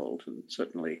 14-year-old, and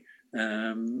certainly.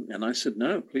 And I said,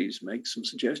 no, please make some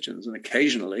suggestions. And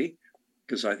occasionally,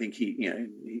 because I think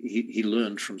he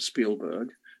learned from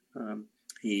Spielberg,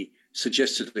 he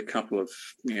suggested a couple of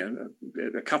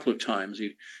times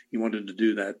he wanted to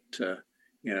do that,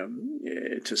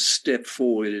 to step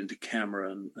forward into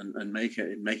camera and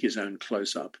make his own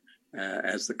close up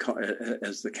as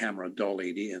the camera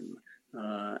dollied in.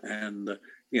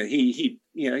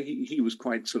 He was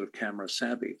quite sort of camera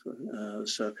savvy.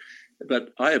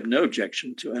 But I have no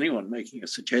objection to anyone making a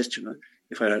suggestion.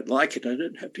 If I don't like it, I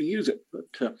don't have to use it.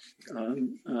 But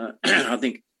I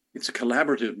think it's a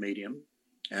collaborative medium,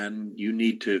 and you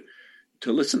need to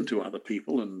listen to other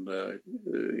people and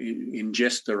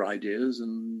ingest their ideas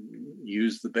and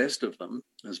use the best of them,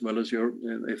 as well as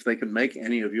if they can make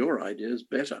any of your ideas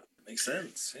better. Makes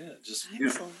sense. Yeah. Just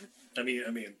Excellent. I mean,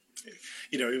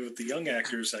 even with the young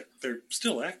actors, like, they're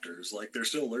still actors. Like, they're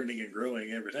still learning and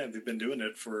growing every time. They've been doing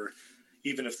it for,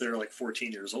 even if they're like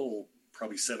 14 years old,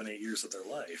 probably 7-8 years of their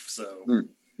life. So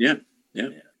yeah.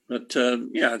 But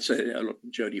I'd say look,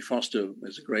 Jodie Foster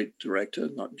is a great director.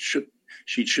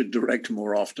 She should direct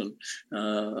more often.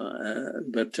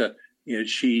 But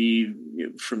she,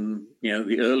 from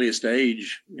the earliest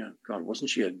age, God, wasn't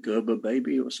she a Gerber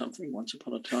baby or something once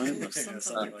upon a time?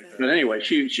 something like that. But anyway,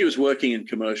 she was working in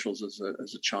commercials as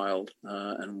a child,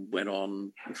 and went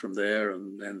on from there,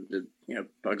 and then did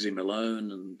Bugsy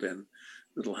Malone, and then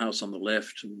Little House on the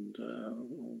Left, and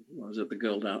was it The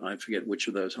Girl Down? I forget which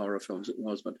of those horror films it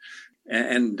was, but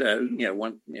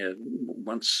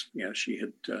once she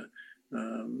had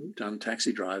done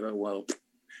Taxi Driver. Well,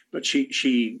 but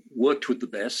she worked with the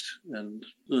best and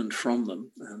learned from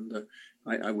them, and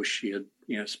I wish she had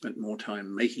spent more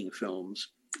time making films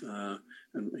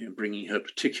and bringing her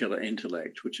particular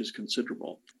intellect, which is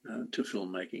considerable, to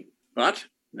filmmaking. But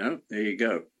there you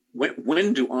go.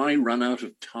 When do I run out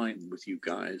of time with you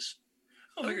guys?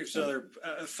 Oh, I guess another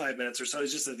 5 minutes or so.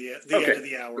 It's just at the end of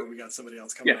the hour. We got somebody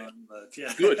else coming on. But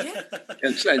yeah, good.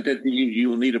 And so you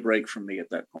will need a break from me at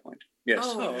that point. Yes.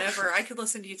 Oh, never. I could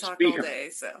listen to you talk all day.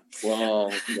 So.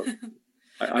 Well, look,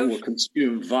 I will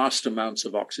consume vast amounts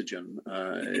of oxygen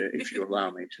if you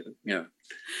allow me to.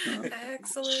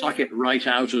 Excellent. Suck it right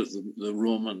out of the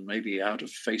room and maybe out of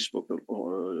Facebook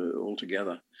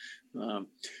altogether.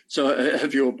 So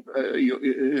have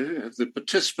the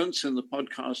participants in the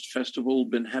podcast festival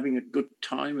been having a good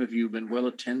time? Have you been well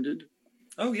attended?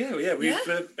 Oh yeah. We've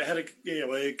had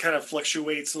it kind of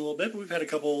fluctuates a little bit, but we've had a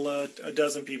couple, a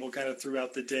dozen people kind of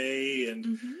throughout the day,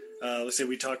 and let's say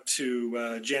we talked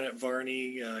to Janet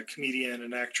Varney, comedian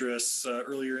and actress,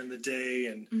 earlier in the day,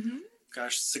 and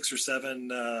 6 or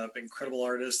 7 incredible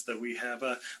artists that we have.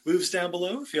 Booths down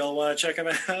below if y'all want to check them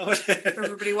out. For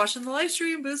everybody watching the live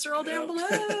stream, booths are all down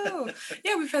below.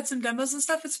 Yeah, we've had some demos and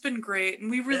stuff. It's been great,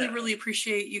 and we really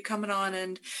appreciate you coming on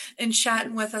and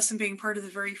chatting with us and being part of the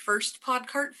very first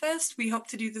Podcart Fest. We hope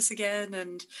to do this again,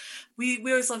 and we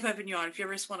always love having you on. If you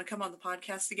ever just want to come on the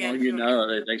podcast again.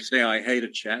 Well, they say I hate a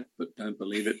chat, but don't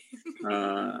believe it.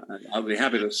 I'll be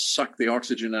happy to suck the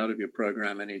oxygen out of your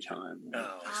program anytime.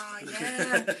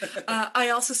 I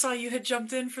also saw you had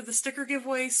jumped in for the sticker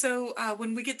giveaway, so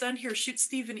when we get done here, shoot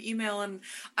Steve an email, and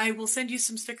I will send you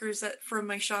some stickers from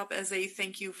my shop as a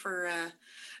thank you for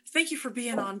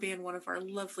being one of our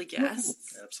lovely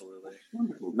guests. Absolutely.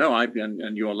 Wonderful. No,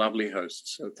 and you're lovely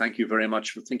hosts, so thank you very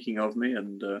much for thinking of me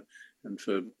and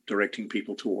for directing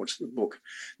people towards the book.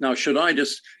 Now, should I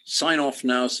just sign off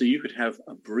now so you could have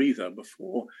a breather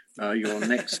before your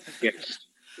next guest?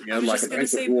 Like a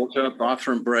drink of water,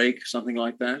 bathroom break, something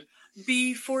like that.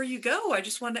 Before you go, I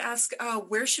just wanted to ask,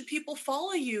 where should people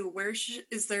follow you?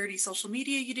 Is there any social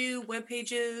media you do, web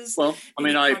pages? Well, I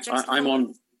mean, I'm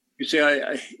on. You see,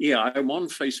 I'm on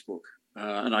Facebook,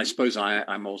 and I suppose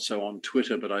I'm also on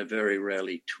Twitter, but I very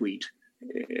rarely tweet.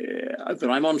 But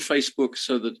I'm on Facebook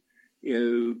so that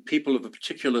people of a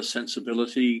particular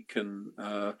sensibility can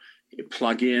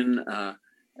plug in.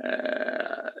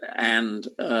 and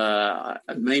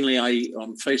mainly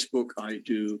on Facebook, I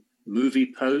do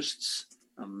movie posts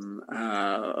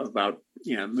about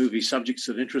movie subjects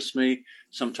that interest me.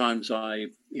 Sometimes I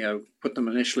put them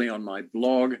initially on my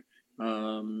blog,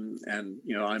 and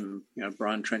I'm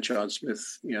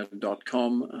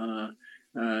BrianTrenchardSmith.com.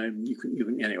 You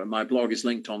can anyway. My blog is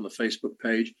linked on the Facebook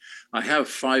page. I have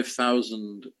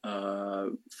 5,000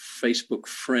 Facebook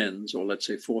friends, or let's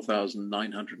say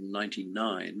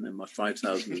 4,999, and my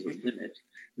 5,000 is a limit.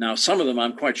 Now, some of them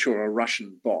I'm quite sure are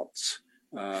Russian bots,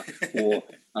 or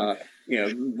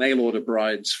mail order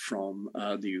brides from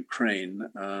the Ukraine,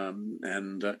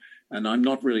 and I'm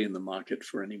not really in the market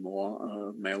for any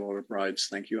more mail order brides.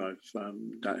 Thank you. I've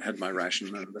had my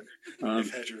ration. And,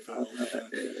 I've had your fill.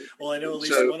 Well, I know at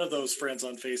least one of those friends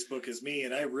on Facebook is me,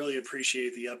 and I really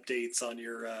appreciate the updates on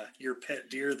your pet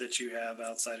deer that you have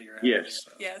outside of your house. Yes.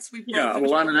 So. Yes.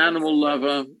 Well, I'm an animal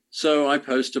lover, so I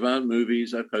post about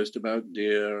movies. I post about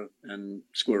deer and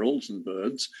squirrels and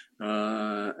birds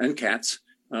and cats.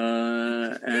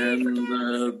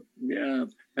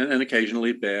 And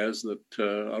occasionally bears that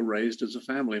are raised as a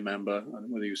family member. I don't know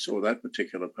whether you saw that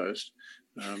particular post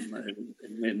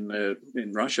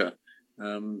in Russia.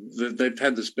 They've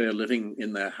had this bear living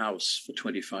in their house for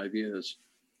 25 years.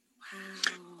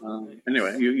 Wow.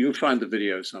 Anyway, you'll find the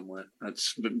video somewhere.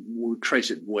 We'll trace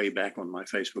it way back on my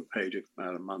Facebook page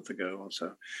about a month ago or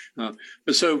so. I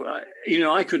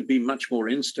could be much more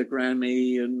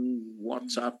Instagrammy and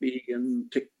WhatsAppy and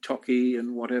TikToky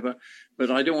and whatever,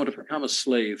 but I don't want to become a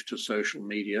slave to social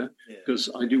media because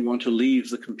I do want to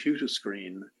leave the computer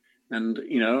screen. And,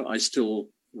 I still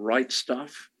write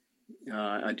stuff.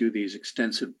 I do these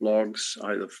extensive blogs,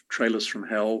 either Trailers from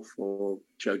Hell or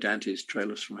Joe Dante's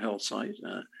Trailers from Hell site.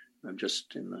 I've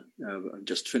just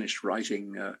finished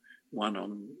writing one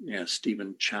on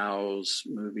Stephen Chow's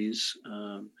movies,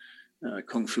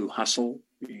 Kung Fu Hustle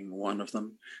being one of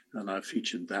them, and I've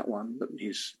featured that one. But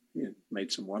he's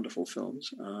made some wonderful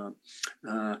films.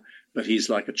 But he's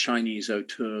like a Chinese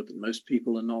auteur that most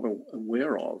people are not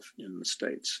aware of in the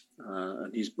States,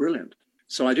 and he's brilliant.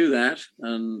 So I do that,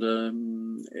 and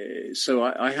so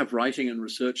I have writing and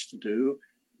research to do,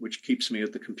 which keeps me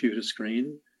at the computer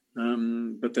screen.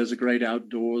 But there's a great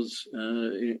outdoors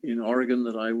in Oregon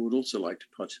that I would also like to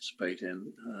participate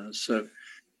in. So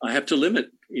I have to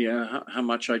limit how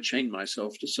much I chain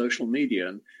myself to social media.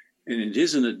 And it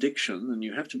is an addiction, and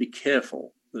you have to be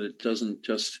careful that it doesn't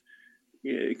just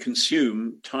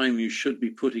consume time you should be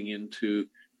putting into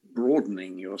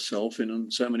broadening yourself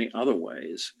in so many other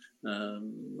ways.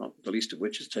 Not the least of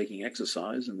which is taking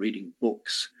exercise and reading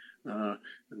books and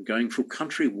going for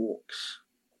country walks.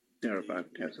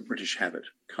 It's a British habit,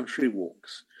 country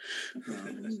walks.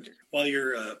 While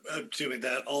you're doing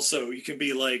that, also, you can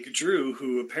be like Drew,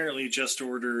 who apparently just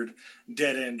ordered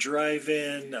Dead End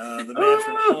Drive-In, The Man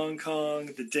from Hong Kong,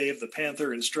 The Day of the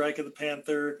Panther, and Strike of the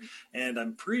Panther. And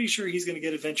I'm pretty sure he's going to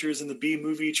get Adventures in the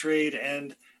B-Movie Trade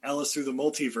and Alice Through the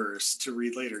Multiverse to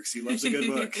read later, because he loves a good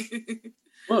book.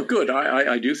 Well, good.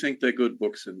 I do think they're good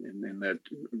books in their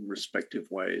respective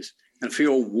ways. And for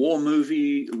your war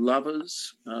movie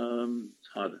lovers,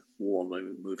 war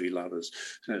movie lovers.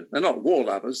 They're not war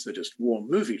lovers, they're just war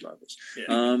movie lovers.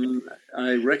 Yeah.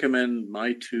 I recommend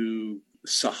my two,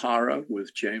 Sahara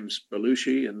with James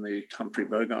Belushi in the Humphrey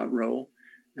Bogart role,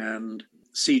 and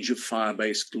Siege of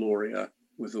Firebase Gloria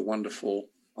with the wonderful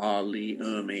R. Lee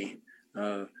Ermey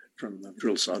from the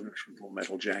Drill Sergeant from Full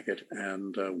Metal Jacket,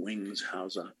 and Wings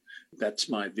Hauser. That's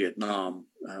my Vietnam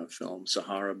film,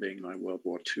 Sahara being my World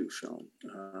War II film,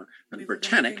 and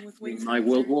Britannic being my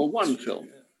World War I film.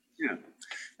 Yeah.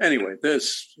 Anyway,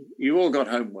 you all got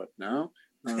homework now.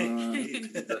 Well,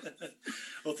 thank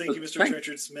you, Mr.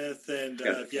 Trenchard Smith, and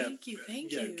thank you.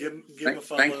 Give him a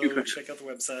follow. Check out the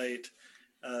website.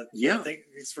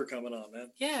 Thanks for coming on,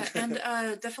 man. Yeah, and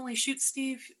definitely shoot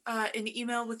Steve an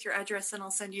email with your address, and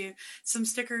I'll send you some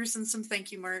stickers and some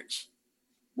thank you merch.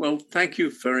 Well, thank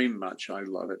you very much. I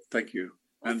love it. Thank you.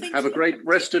 Well, and have a great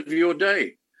rest of your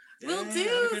day. Will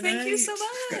do. Thank you so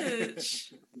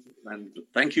much. And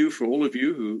thank you for all of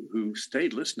you who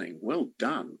stayed listening. Well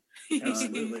done.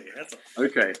 Absolutely.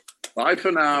 Okay. Bye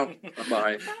for now.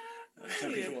 Bye-bye.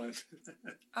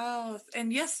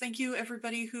 And yes, thank you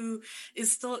everybody who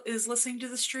is listening to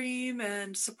the stream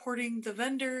and supporting the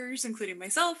vendors, including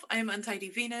myself. I am Untidy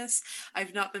Venus.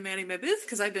 I've not been manning my booth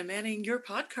because I've been manning your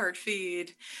podcard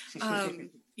feed.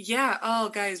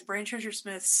 Guys, Brian Trenchard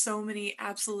Smith, so many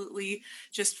absolutely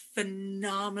just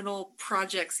phenomenal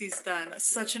projects he's done.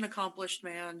 Such an accomplished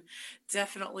man.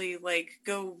 Definitely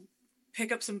go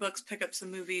pick up some books, pick up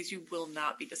some movies. You will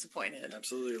not be disappointed.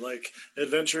 Absolutely. Like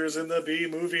Adventures in the B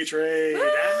movie trade.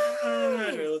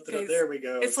 There we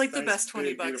go. It's like nice, the best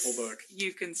 $20 beautiful book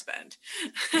you can spend.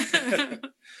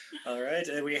 All right.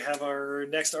 And we have our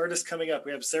next artist coming up.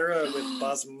 We have Sarah with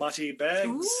Basmati Bags.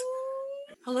 Ooh.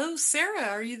 Hello, Sarah.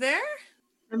 Are you there?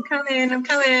 I'm coming. All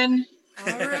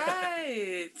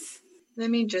right. Let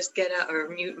me just get out or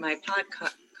mute my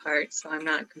cart so I'm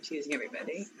not confusing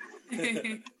everybody.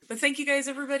 But thank you guys,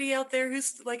 everybody out there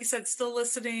who's, like I said, still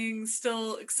listening,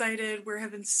 still excited. We're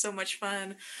having so much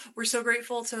fun. We're so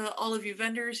grateful to all of you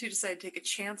vendors who decided to take a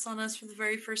chance on us for the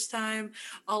very first time.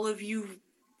 All of you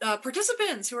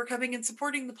participants who are coming and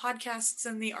supporting the podcasts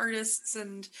and the artists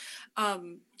and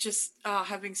just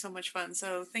having so much fun.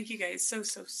 So thank you guys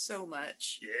so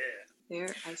much. Yeah.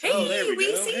 Hey,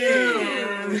 we see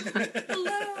you.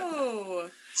 Hello.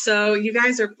 So you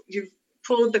guys you've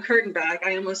pulled the curtain back.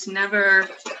 I almost never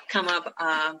come up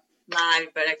live,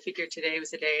 but I figured today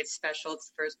was the day. It's special. It's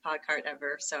the first podcast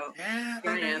ever. So here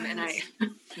I am. And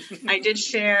I did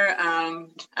share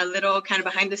a little kind of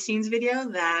behind the scenes video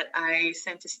that I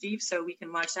sent to Steve so we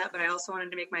can watch that. But I also wanted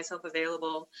to make myself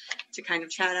available to kind of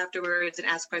chat afterwards and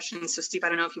ask questions. So Steve, I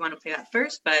don't know if you want to play that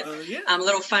first, but a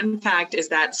little fun fact is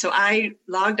that, so I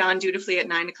logged on dutifully at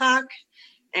 9:00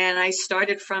 and I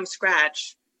started from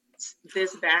scratch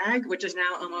this bag, which is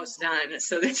now almost done.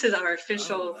 So this is our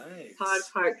official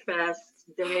Pod Fest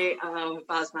day of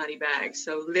Basmati bags.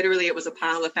 So literally it was a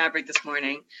pile of fabric this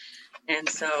morning. And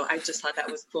so I just thought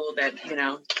that was cool that, that's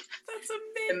amazing.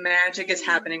 The magic is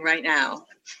happening right now.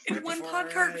 In one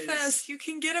Podcart Fest, you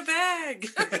can get a bag.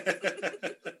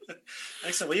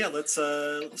 Excellent. Well, yeah, let's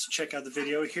check out the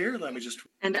video here. Let me just.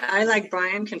 And I, like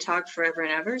Brian, can talk forever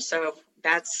and ever. So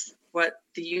that's what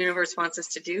the universe wants us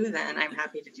to do, then I'm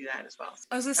happy to do that as well.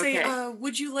 I was going to say,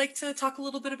 would you like to talk a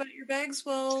little bit about your bags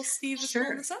while Steve is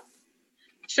pulling this up?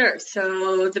 Sure.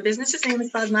 So the business's name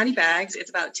is Basmati Bags. It's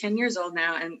about 10 years old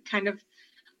now. And kind of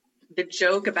the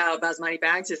joke about Basmati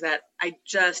Bags is that I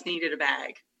just needed a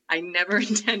bag. I never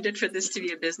intended for this to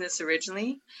be a business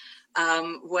originally.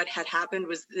 What had happened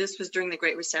was this was during the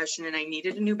Great Recession and I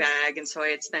needed a new bag. And so I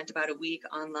had spent about a week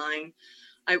online.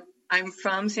 I'm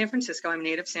from San Francisco. I'm a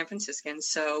native San Franciscan.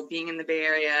 So being in the Bay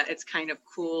Area, it's kind of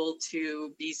cool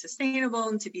to be sustainable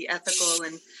and to be ethical.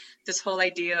 And this whole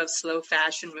idea of slow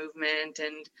fashion movement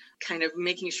and kind of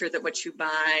making sure that what you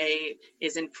buy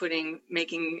isn't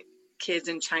making kids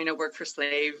in China work for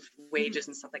slave wages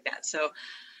and stuff like that. So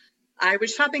I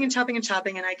was shopping and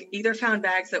I either found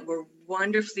bags that were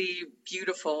wonderfully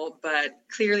beautiful, but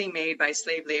clearly made by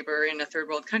slave labor in a third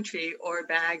world country, or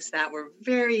bags that were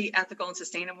very ethical and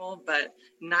sustainable, but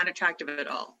not attractive at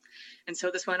all. And so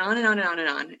this went on and on and on and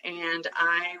on. And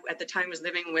I, at the time, was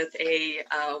living with I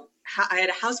had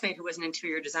a housemate who was an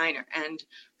interior designer. And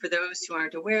for those who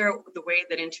aren't aware, the way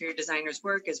that interior designers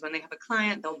work is when they have a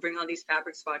client, they'll bring all these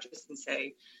fabric swatches and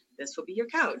say, this will be your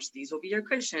couch, these will be your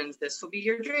cushions, this will be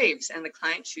your drapes. And the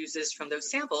client chooses from those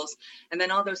samples, and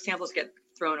then all those samples get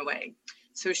thrown away.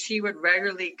 So she would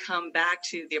regularly come back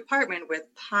to the apartment with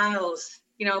piles,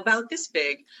 about this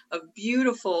big, of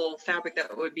beautiful fabric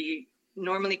that would be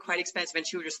normally quite expensive, and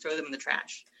she would just throw them in the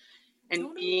trash.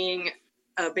 And being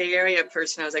a Bay Area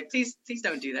person, I was like, please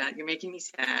don't do that. You're making me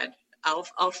sad.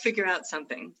 I'll figure out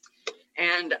something.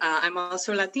 And I'm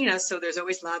also Latina, so there's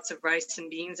always lots of rice and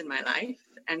beans in my life.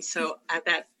 And so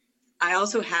I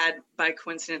also had, by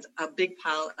coincidence, a big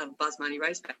pile of Basmati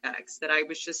rice bags that I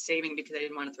was just saving because I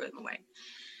didn't want to throw them away.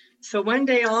 So one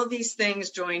day, all these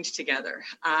things joined together.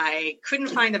 I couldn't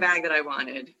find the bag that I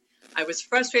wanted. I was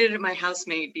frustrated at my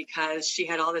housemate because she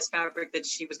had all this fabric that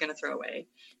she was going to throw away.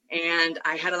 And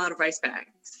I had a lot of rice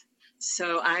bags.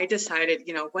 So I decided,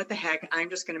 what the heck, I'm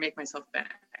just going to make myself a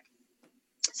bag.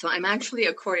 So I'm actually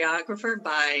a choreographer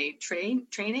by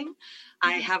training.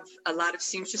 I have a lot of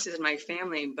seamstresses in my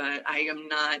family, but I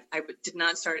did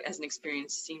not start as an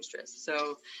experienced seamstress.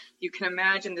 So you can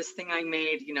imagine this thing I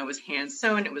made, was hand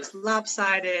sewn. It was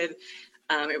lopsided.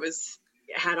 It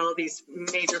had all these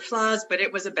major flaws, but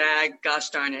it was a bag, gosh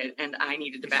darn it, and I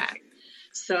needed a bag.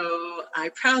 So I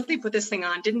proudly put this thing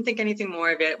on, didn't think anything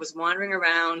more of it, was wandering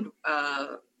around,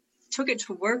 took it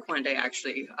to work one day,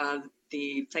 actually,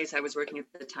 the place I was working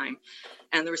at the time.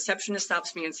 And the receptionist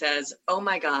stops me and says, oh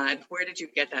my God, where did you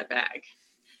get that bag?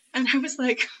 And I was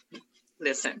like,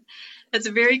 listen, that's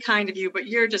very kind of you, but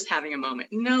you're just having a moment.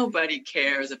 Nobody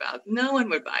cares no one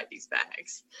would buy these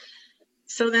bags.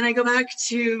 So then I go back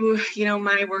to,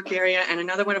 my work area, and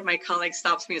another one of my colleagues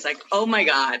stops me and is like, oh my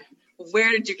God, where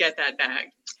did you get that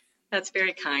bag? That's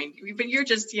very kind. But you're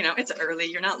just, it's early.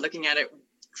 You're not looking at it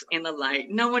in the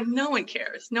light. No one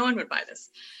cares. No one would buy this.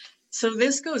 So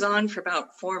this goes on for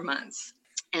about 4 months.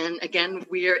 And again,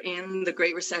 we are in the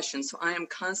Great Recession. So I am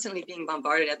constantly being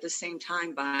bombarded at the same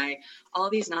time by all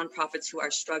these nonprofits who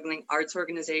are struggling, arts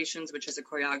organizations, which is a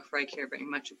choreographer I care very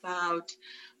much about,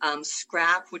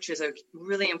 Scrap, which is a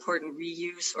really important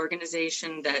reuse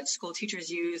organization that school teachers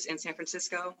use in San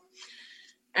Francisco.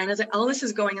 And as all this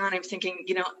is going on, I'm thinking,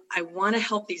 I want to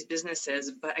help these businesses,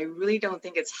 but I really don't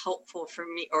think it's helpful for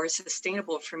me or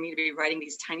sustainable for me to be writing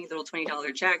these tiny little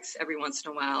 $20 checks every once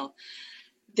in a while.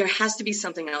 There has to be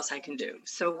something else I can do.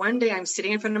 So one day I'm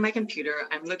sitting in front of my computer,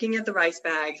 I'm looking at the rice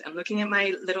bags, I'm looking at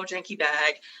my little janky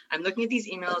bag, I'm looking at these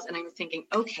emails, and I'm thinking,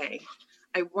 okay,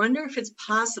 I wonder if it's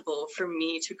possible for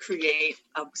me to create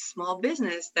a small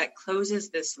business that closes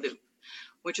this loop,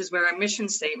 which is where our mission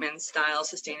statement, style,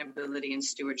 sustainability, and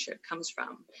stewardship comes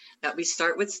from. That we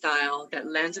start with style that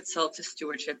lends itself to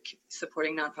stewardship,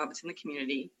 supporting nonprofits in the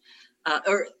community.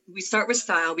 Or we start with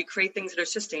style, we create things that are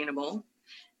sustainable,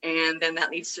 and then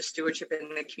that leads to stewardship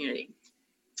in the community.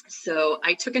 So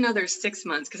I took another 6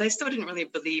 months, because I still didn't really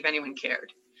believe anyone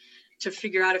cared, to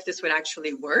figure out if this would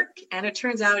actually work. And it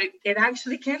turns out it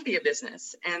actually can be a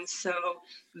business. And so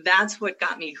that's what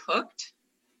got me hooked.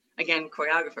 Again,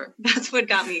 choreographer. That's what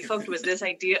got me hooked, was this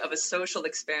idea of a social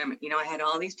experiment. I had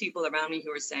all these people around me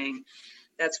who were saying,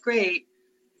 that's great,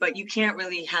 but you can't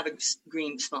really have a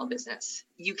green small business.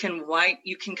 You can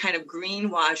kind of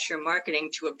greenwash your marketing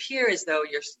to appear as though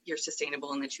you're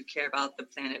sustainable and that you care about the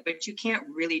planet, but you can't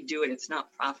really do it. It's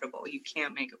not profitable. You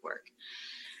can't make it work.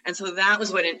 And so that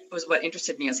was what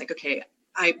interested me. I was like, okay,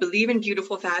 I believe in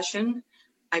beautiful fashion.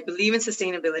 I believe in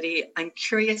sustainability. I'm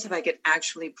curious if I could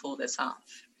actually pull this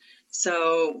off.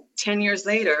 So 10 years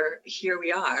later, here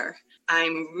we are.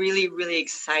 I'm really, really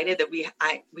excited that we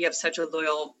have such a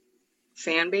loyal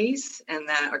fan base and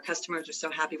that our customers are so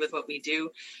happy with what we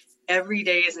do. Every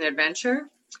day is an adventure.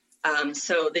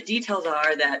 So the details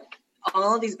are that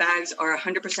all these bags are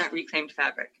 100% reclaimed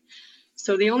fabric.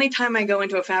 So the only time I go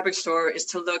into a fabric store is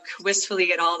to look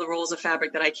wistfully at all the rolls of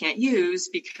fabric that I can't use,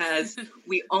 because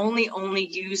we only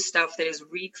use stuff that is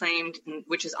reclaimed,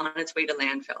 which is on its way to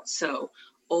landfill. So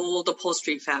old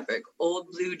upholstery fabric, old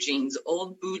blue jeans,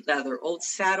 old boot leather, old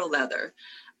saddle leather,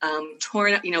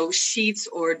 torn up, sheets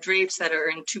or drapes that are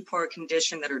in too poor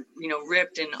condition, that are,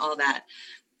 ripped and all that.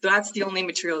 That's the only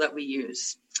material that we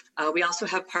use. We also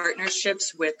have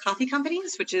partnerships with coffee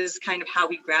companies, which is kind of how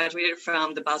we graduated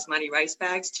from the basmati rice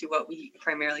bags to what we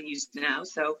primarily use now.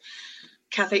 So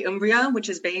Cafe Umbria, which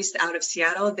is based out of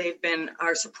Seattle, they've been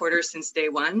our supporters since day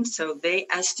one. So they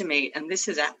estimate, and this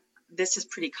is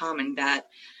pretty common, that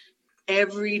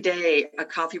every day a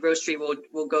coffee roastery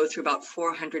will go through about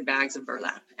 400 bags of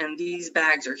burlap. And these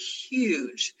bags are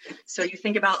huge. So you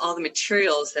think about all the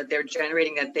materials that they're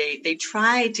generating that they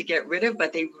try to get rid of,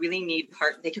 but they really need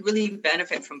they could really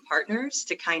benefit from partners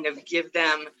to kind of give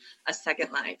them a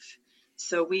second life.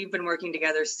 So we've been working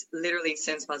together literally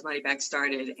since Basmati Bags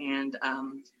started. And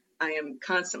I am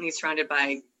constantly surrounded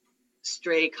by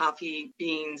stray coffee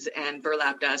beans and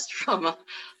burlap dust from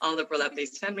all the burlap they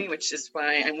send me, which is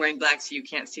why I'm wearing black so you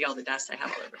can't see all the dust I have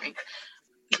all over me.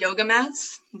 Yoga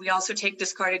mats. We also take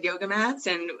discarded yoga mats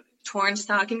and torn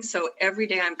stockings. So every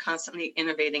day I'm constantly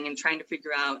innovating and trying to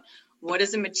figure out what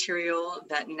is a material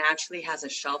that naturally has a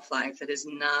shelf life that is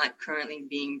not currently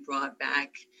being brought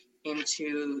back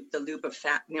into the loop of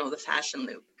the fashion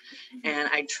loop. And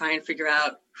I try and figure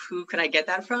out who could I get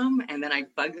that from, and then I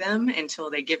bug them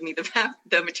until they give me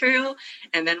the material,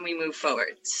 and then we move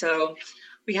forward. So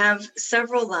we have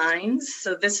several lines.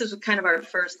 So this is kind of our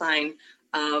first line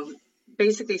of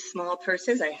basically small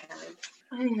purses. I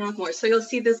have more. So you'll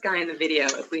see this guy in the video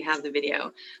if we have the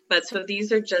video. But so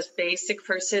these are just basic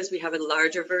purses. We have a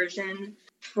larger version.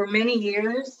 For many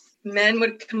years, men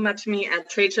would come up to me at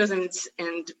trade shows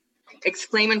and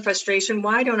exclaim in frustration,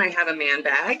 why don't I have a man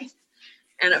bag?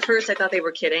 And at first I thought they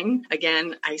were kidding.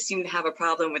 Again, I seem to have a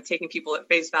problem with taking people at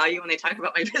face value when they talk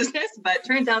about my business, but it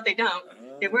turns out they don't.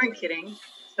 They weren't kidding.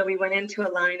 So we went into a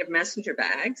line of messenger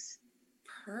bags.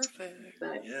 Perfect.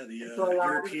 But yeah, the so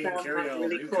European carry-on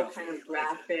really cool kind of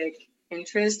graphic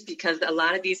interest, because a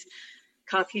lot of these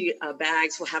coffee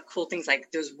bags will have cool things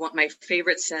like my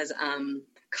favorite says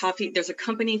coffee. There's a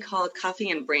company called Coffee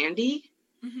and Brandy.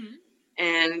 Mm-hmm.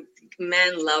 And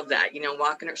men love that,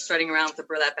 walking or strutting around with a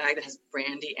burlap bag that has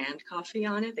brandy and coffee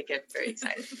on it. They get very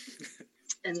excited.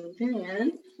 And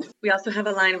then we also have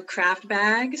a line of craft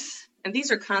bags. And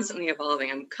these are constantly evolving.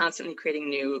 I'm constantly creating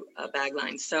new bag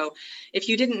lines. So if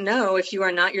you didn't know, if you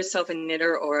are not yourself a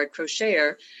knitter or a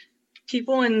crocheter,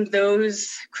 people in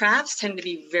those crafts tend to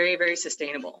be very, very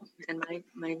sustainable. And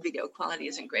my video quality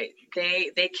isn't great.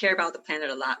 They care about the planet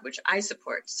a lot, which I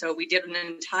support. So we did an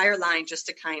entire line just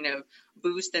to kind of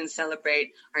boost and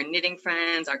celebrate our knitting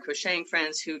friends, our crocheting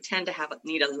friends who tend to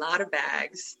need a lot of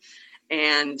bags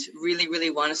and really,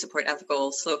 really want to support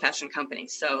ethical, slow fashion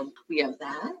companies. So we have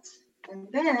that. And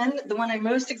then the one I'm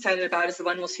most excited about is the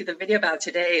one we'll see the video about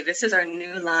today. This is our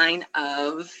new line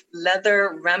of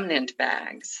leather remnant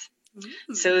bags.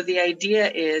 Ooh. So the idea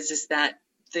is that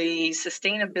the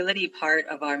sustainability part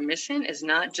of our mission is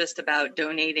not just about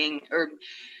donating or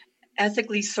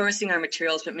ethically sourcing our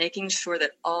materials, but making sure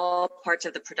that all parts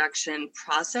of the production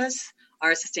process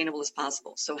are as sustainable as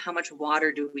possible. So how much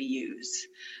water do we use?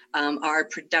 Our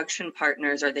production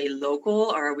partners, are they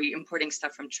local or are we importing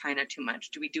stuff from China too much?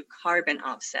 Do we do carbon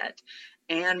offset?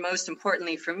 And most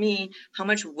importantly for me, how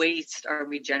much waste are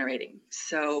we generating?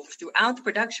 So throughout the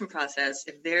production process,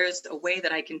 if there's a way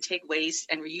that I can take waste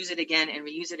and reuse it again and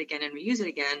reuse it again and reuse it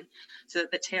again, so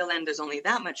that the tail end there's only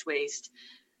that much waste,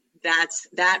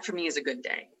 that for me is a good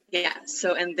day. Yeah.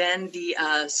 So, and then the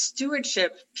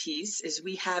stewardship piece is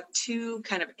we have two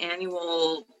kind of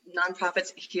annual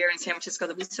nonprofits here in San Francisco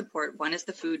that we support. One is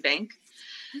the Food Bank,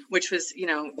 which was,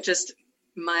 just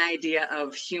my idea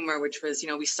of humor, which was,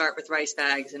 we start with rice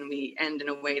bags and we end in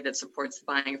a way that supports the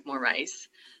buying of more rice.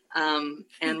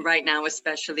 And right now,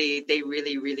 especially, they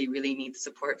really, really, really need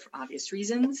support for obvious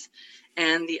reasons.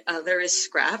 And the other is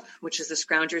Scrap, which is the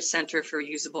Scroungers Center for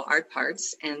Usable Art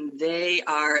Parts. And they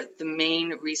are the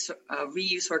main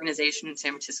reuse organization in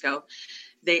San Francisco.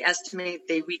 They estimate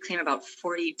they reclaim about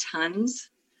 40 tons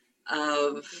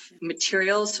of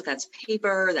materials. So that's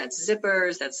paper, that's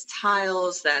zippers, that's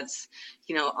tiles, that's,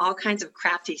 all kinds of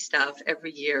crafty stuff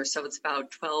every year. So it's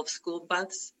about 12 school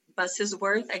buses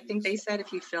worth, I think they said,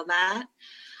 if you fill that.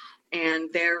 And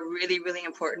they're really, really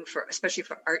important especially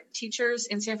for art teachers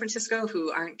in San Francisco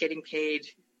who aren't getting paid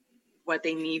what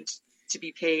they need to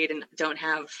be paid and don't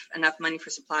have enough money for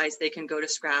supplies. They can go to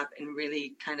Scrap and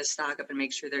really kind of stock up and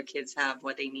make sure their kids have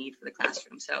what they need for the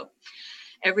classroom. So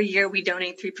every year we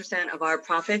donate 3% of our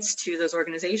profits to those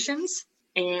organizations.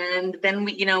 And then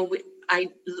I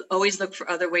always look for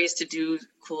other ways to do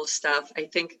cool stuff. I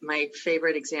think my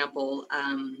favorite example,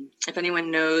 if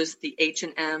anyone knows the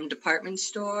H&M department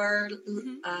store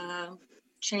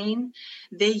chain,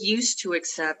 they used to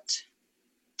accept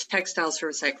textiles for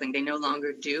recycling. They no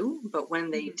longer do. But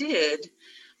when they did,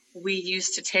 we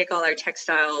used to take all our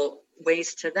textile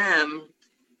waste to them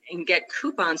and get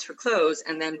coupons for clothes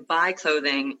and then buy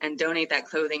clothing and donate that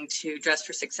clothing to Dress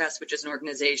for Success, which is an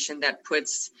organization that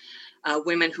puts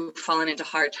women who've fallen into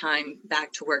hard time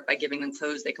back to work by giving them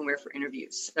clothes they can wear for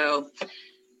interviews. So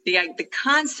the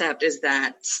concept is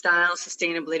that style,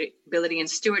 sustainability, and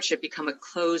stewardship become a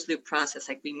closed loop process.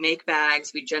 Like we make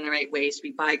bags, we generate waste,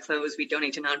 we buy clothes, we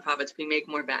donate to nonprofits, we make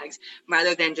more bags,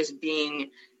 rather than just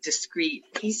being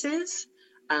discrete pieces.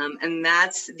 And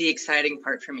that's the exciting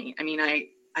part for me. I mean,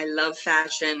 I love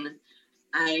fashion.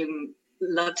 I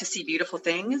love to see beautiful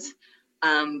things.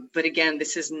 But again,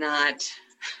 this is not,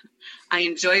 I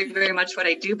enjoy very much what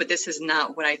I do, but this is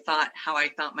not how I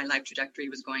thought my life trajectory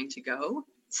was going to go.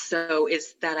 So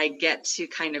it's that I get to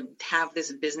kind of have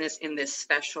this business in this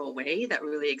special way that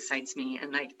really excites me.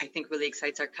 And I think really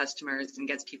excites our customers and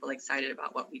gets people excited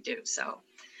about what we do. So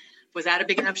was that a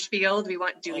big enough spiel? Do we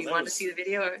want to see the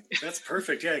video? That's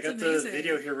perfect. Yeah, I got the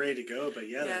video here ready to go. But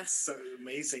that's so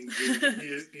amazing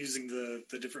using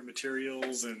the different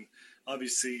materials and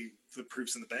obviously the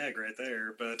proofs in the bag right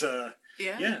there. But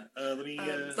let me.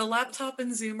 The laptop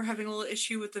and Zoom are having a little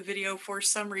issue with the video for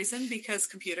some reason because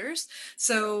computers.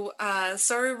 So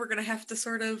sorry, we're gonna have to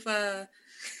sort of.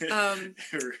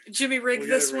 Jimmy rig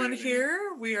this one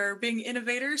here. We are being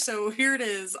innovators, so here it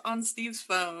is on Steve's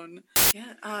phone.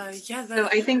 So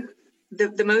I think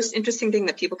the most interesting thing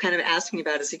that people kind of ask me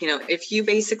about is, if you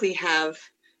basically have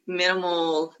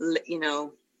minimal,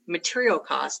 material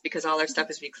costs because all our stuff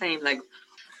is reclaimed, like,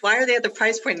 why are they at the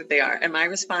price point that they are? And my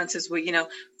response is, well,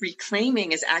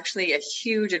 reclaiming is actually a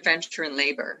huge adventure in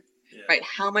labor. Right?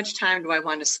 How much time do I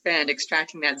want to spend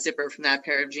extracting that zipper from that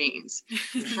pair of jeans?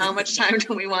 How much time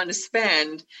do we want to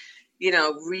spend,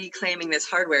 reclaiming this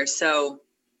hardware? So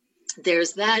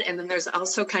there's that. And then there's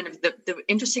also kind of the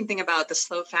interesting thing about the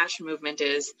slow fashion movement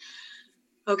is,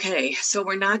 okay, so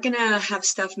we're not going to have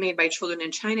stuff made by children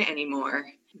in China anymore.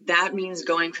 That means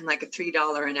going from like a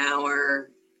 $3 an hour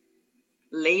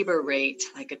labor rate,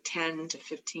 like a $10 to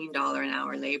 $15 an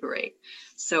hour labor rate.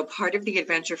 So part of the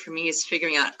adventure for me is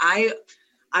figuring out,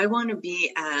 I want to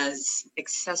be as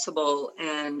accessible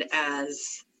and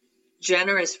as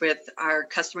generous with our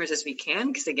customers as we can.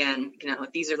 Because again,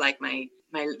 these are like my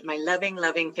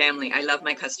loving family. I love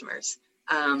my customers.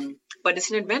 But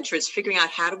it's an adventure. It's figuring out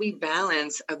how do we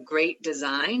balance a great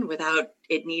design without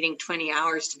it needing 20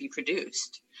 hours to be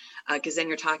produced. Because then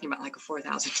you're talking about like a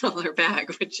 $4,000 bag,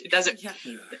 which it doesn't,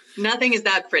 nothing is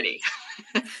that pretty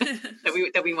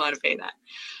that we want to pay that.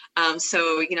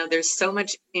 So, there's so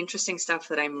much interesting stuff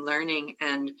that I'm learning.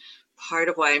 And part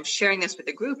of why I'm sharing this with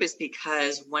the group is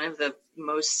because one of the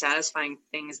most satisfying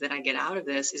things that I get out of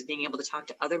this is being able to talk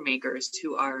to other makers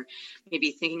who are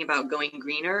maybe thinking about going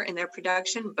greener in their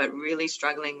production, but really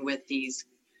struggling with these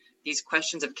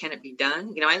questions of can it be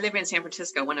done? I live in San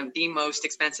Francisco, one of the most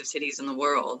expensive cities in the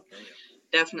world,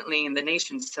 definitely in the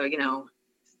nation. So,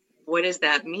 what does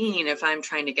that mean if I'm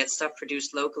trying to get stuff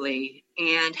produced locally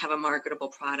and have a marketable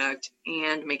product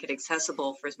and make it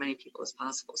accessible for as many people as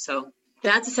possible? So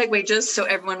that's a segue. Just so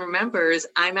everyone remembers,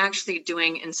 I'm actually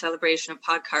doing, in celebration of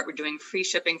Podcart, we're doing free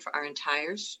shipping for our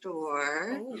entire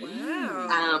store. Oh,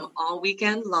 wow. All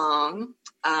weekend long.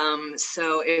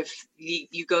 So if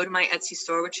you go to my Etsy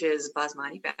store, which is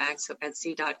Basmati Bags, so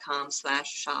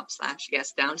etsy.com/shop/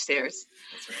 downstairs.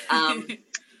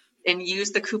 And use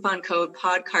the coupon code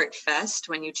PodcartFest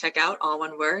when you check out, all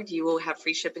one word. You will have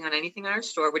free shipping on anything in our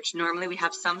store, which normally we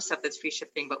have some stuff that's free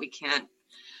shipping, but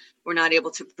we're not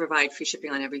able to provide free shipping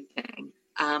on everything.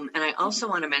 And I also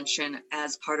want to mention,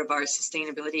 as part of our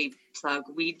sustainability plug,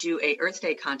 we do a Earth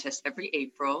Day contest every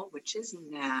April, which is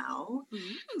now.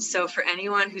 Mm-hmm. So for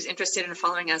anyone who's interested in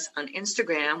following us on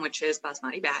Instagram, which is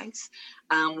Basmati Bags,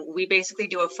 we basically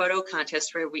do a photo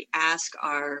contest where we ask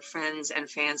our friends and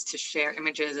fans to share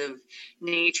images of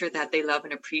nature that they love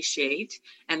and appreciate.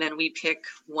 And then we pick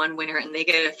one winner and they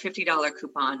get a $50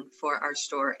 coupon for our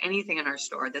store, anything in our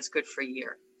store that's good for a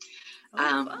year.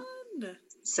 Fun.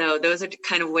 So those are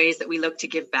kind of ways that we look to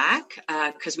give back,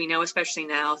 because we know, especially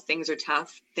now, things are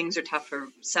tough. Things are tough for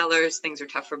sellers. Things are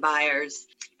tough for buyers.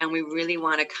 And we really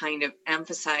want to kind of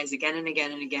emphasize again and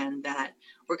again and again that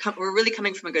we're really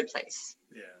coming from a good place.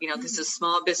 Yeah. This is a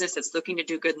small business that's looking to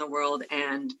do good in the world.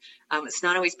 And it's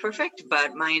not always perfect,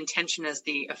 but my intention as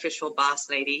the official boss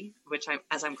lady,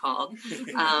 as I'm called,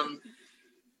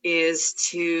 is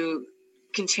to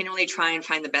continually try and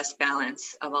find the best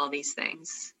balance of all these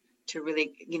things to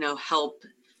really, help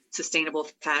sustainable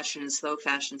fashion and slow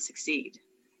fashion succeed.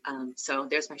 So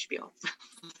there's my spiel.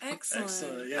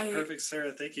 Excellent. Yeah, perfect,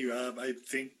 Sarah. Thank you. I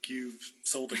think you've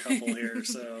sold a couple here.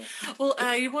 So, well,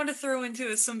 I want to throw into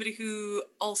as somebody who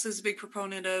also is a big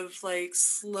proponent of like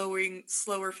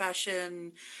slower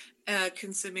fashion,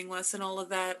 consuming less, and all of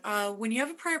that. When you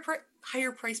have a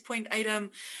higher price point item,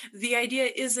 the idea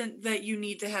isn't that you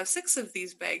need to have 6 of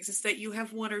these bags. It's that you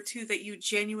have 1 or 2 that you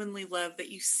genuinely love, that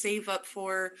you save up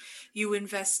for, you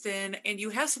invest in, and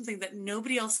you have something that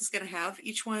nobody else is going to have.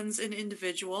 Each one's an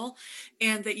individual,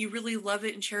 and that you really love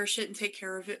it and cherish it and take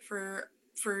care of it for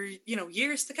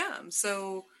years to come.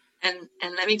 So. And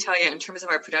let me tell you, in terms of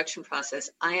our production process,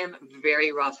 I am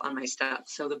very rough on my stuff.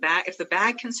 So if the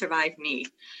bag can survive me,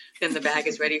 then the bag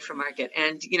is ready for market.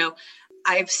 And,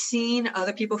 I've seen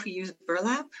other people who use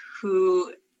burlap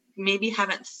who maybe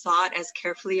haven't thought as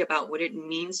carefully about what it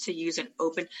means to use an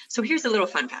open. So here's a little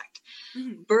fun fact.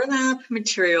 Mm-hmm. Burlap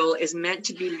material is meant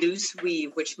to be loose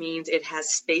weave, which means it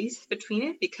has space between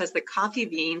it because the coffee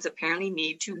beans apparently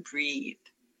need to breathe.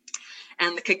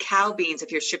 And the cacao beans,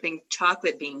 if you're shipping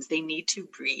chocolate beans, they need to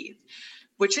breathe,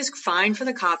 which is fine for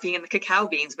the coffee and the cacao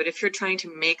beans. But if you're trying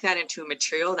to make that into a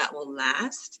material that will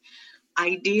last,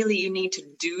 ideally, you need to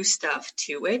do stuff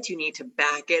to it. You need to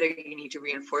back it, or you need to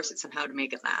reinforce it somehow to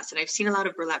make it last. And I've seen a lot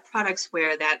of burlap products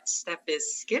where that step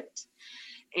is skipped.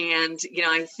 And,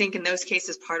 I think in those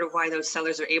cases, part of why those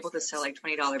sellers are able to sell like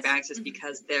 $20 bags is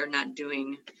because they're not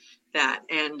doing that.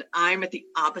 And I'm at the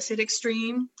opposite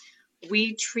extreme.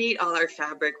 We treat all our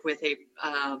fabric with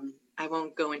I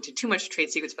won't go into too much trade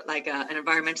secrets, but like an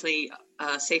environmentally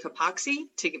safe epoxy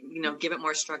to, give it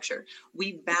more structure.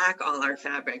 We back all our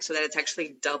fabric so that it's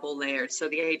actually double layered. So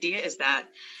the idea is that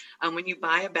when you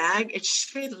buy a bag, it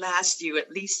should last you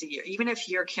at least a year. Even if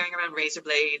you're carrying around razor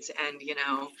blades and,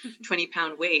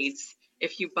 20-pound weights,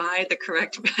 if you buy the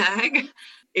correct bag,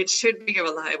 it should be a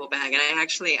reliable bag. And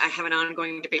I have an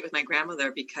ongoing debate with my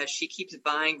grandmother because she keeps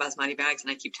buying basmati bags and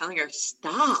I keep telling her,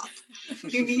 stop.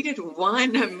 You needed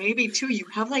 1, maybe 2. You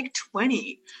have like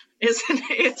 20.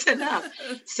 It's enough.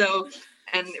 So,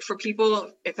 and for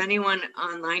people, if anyone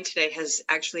online today has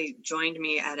actually joined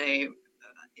me at a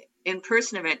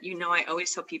in-person event, I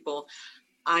always tell people,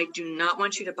 I do not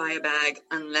want you to buy a bag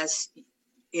unless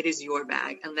it is your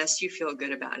bag unless you feel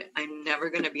good about it. I'm never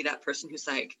going to be that person who's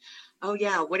like, oh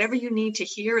yeah, whatever you need to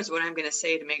hear is what I'm going to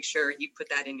say to make sure you put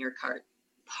that in your cart.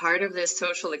 Part of this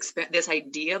this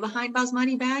idea behind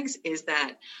Basmati bags is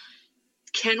that,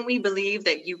 can we believe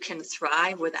that you can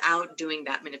thrive without doing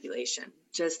that manipulation?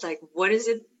 Just like, what is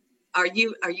it? Are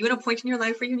you in a point in your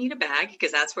life where you need a bag?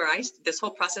 Because that's where this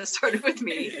whole process started with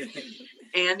me.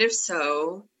 And if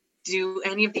so, do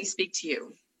any of these speak to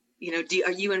you? You know,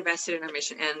 are you invested in our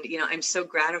mission? And, you know, I'm so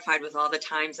gratified with all the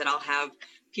times that I'll have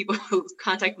people who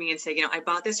contact me and say, you know, I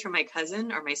bought this for my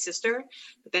cousin or my sister,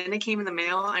 but then it came in the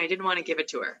mail and I didn't want to give it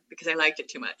to her because I liked it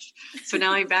too much. So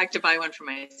now I'm back to buy one for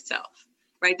myself.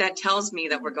 Right, that tells me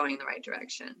that we're going in the right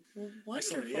direction.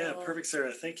 Excellent. Yeah, perfect,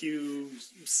 Sarah. Thank you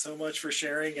so much for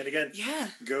sharing. And again,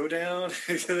 go down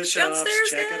to the shops, downstairs,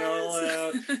 check it all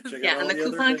out. Check yeah, out all and the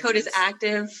coupon code is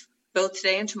active both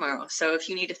today and tomorrow. So if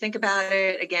you need to think about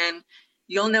it, again,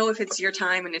 you'll know if it's your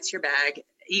time and it's your bag.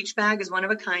 Each bag is one of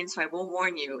a kind, so I will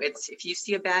warn you. It's if you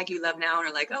see a bag you love now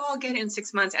and are like, oh, I'll get it in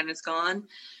 6 months, and it's gone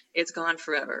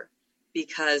forever.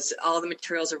 Because all the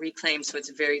materials are reclaimed, so it's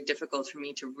very difficult for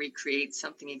me to recreate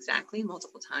something exactly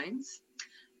multiple times.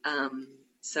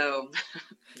 So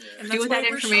do with that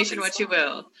information what you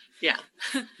will. Yeah.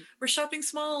 We're shopping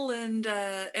small and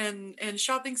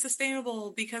shopping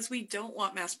sustainable because we don't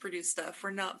want mass-produced stuff.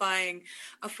 We're not buying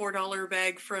a $4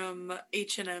 bag from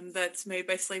H&M that's made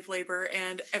by slave labor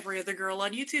and every other girl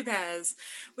on YouTube has.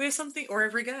 We have something, or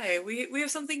every guy. We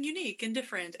have something unique and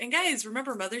different. And guys,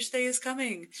 remember, Mother's Day is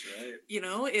coming. That's right. You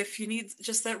know, if you need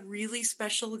just that really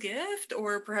special gift,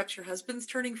 or perhaps your husband's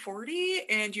turning 40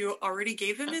 and you already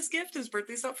gave him his gift, his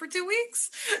birthday's not for 2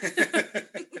 weeks.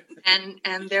 And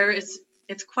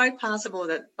it's quite possible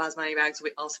that Basmati bags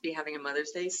will also be having a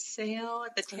Mother's Day sale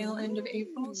at the tail end of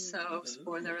April. So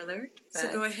spoiler alert.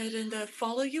 So go ahead and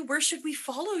follow you. Where should we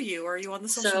follow you? Are you on the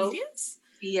social medias?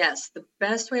 Yes, the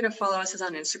best way to follow us is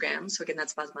on Instagram. So again,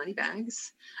 that's Basmati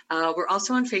Bags. We're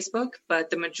also on Facebook,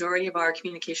 but the majority of our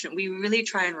communication, we really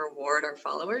try and reward our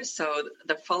followers. So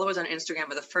the followers on Instagram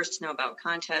are the first to know about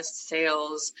contests,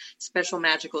 sales, special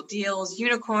magical deals,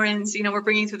 unicorns. You know, we're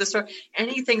bringing through the store.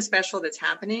 Anything special that's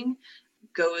happening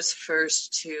goes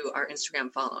first to our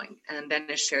Instagram following and then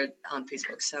is shared on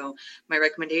Facebook. So my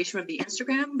recommendation would be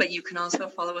Instagram, but you can also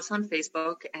follow us on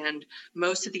Facebook, and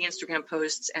most of the Instagram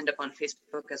posts end up on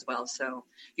Facebook as well. So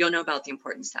you'll know about the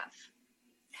important stuff.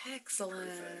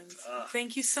 Excellent.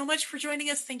 Thank you so much for joining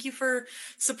us. Thank you for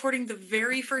supporting the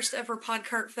very first ever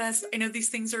Podcart Fest. I know these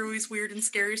things are always weird and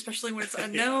scary, especially when it's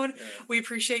unknown. Yeah. We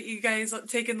appreciate you guys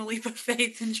taking the leap of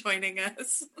faith and joining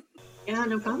us. Yeah,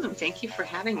 no problem. Thank you for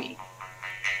having me.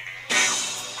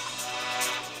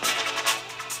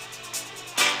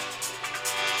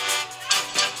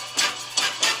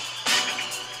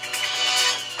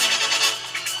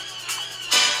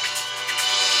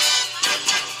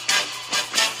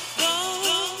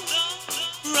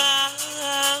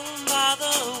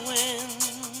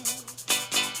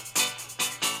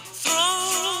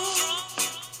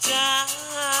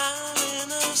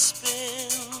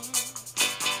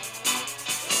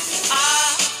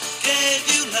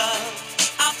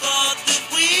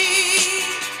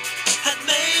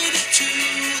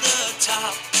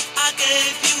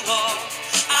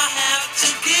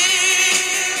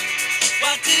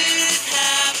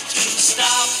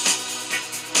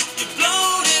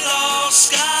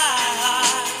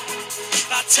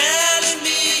 Telling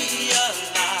me a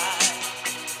lie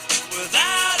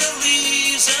without a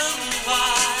reason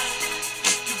why.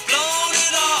 You've blown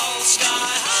it all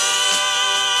sky high.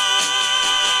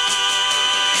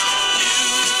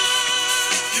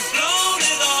 You've blown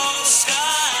it all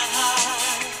sky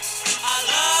high. Our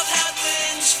love had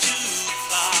wings to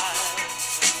fly.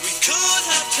 We could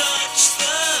have touched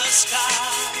the sky.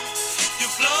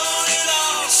 You've blown it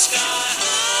all sky high.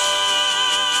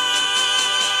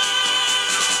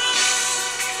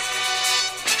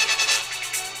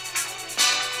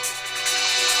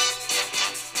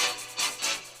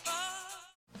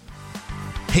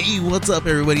 Hey, what's up,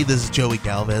 everybody? This is Joey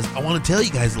Galvez. I want to tell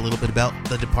you guys a little bit about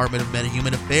the Department of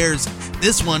Metahuman Affairs.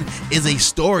 This one is a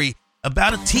story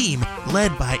about a team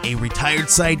led by a retired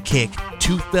sidekick,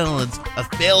 2 felons, a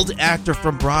failed actor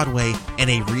from Broadway, and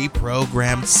a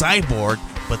reprogrammed cyborg.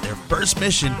 But their first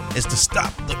mission is to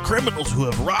stop the criminals who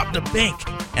have robbed a bank,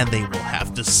 and they will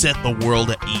have to set the world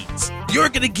at ease. You're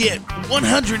going to get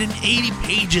 180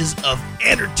 pages of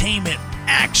entertainment,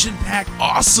 action-packed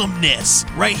awesomeness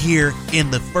right here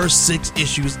in the first 6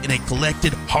 issues in a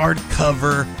collected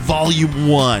hardcover volume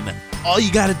 1. all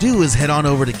you got to do is head on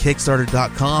over to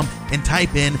Kickstarter.com and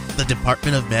type in the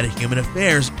Department of Meta-Human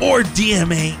Affairs, or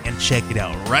DMA, and check it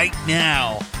out right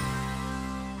now.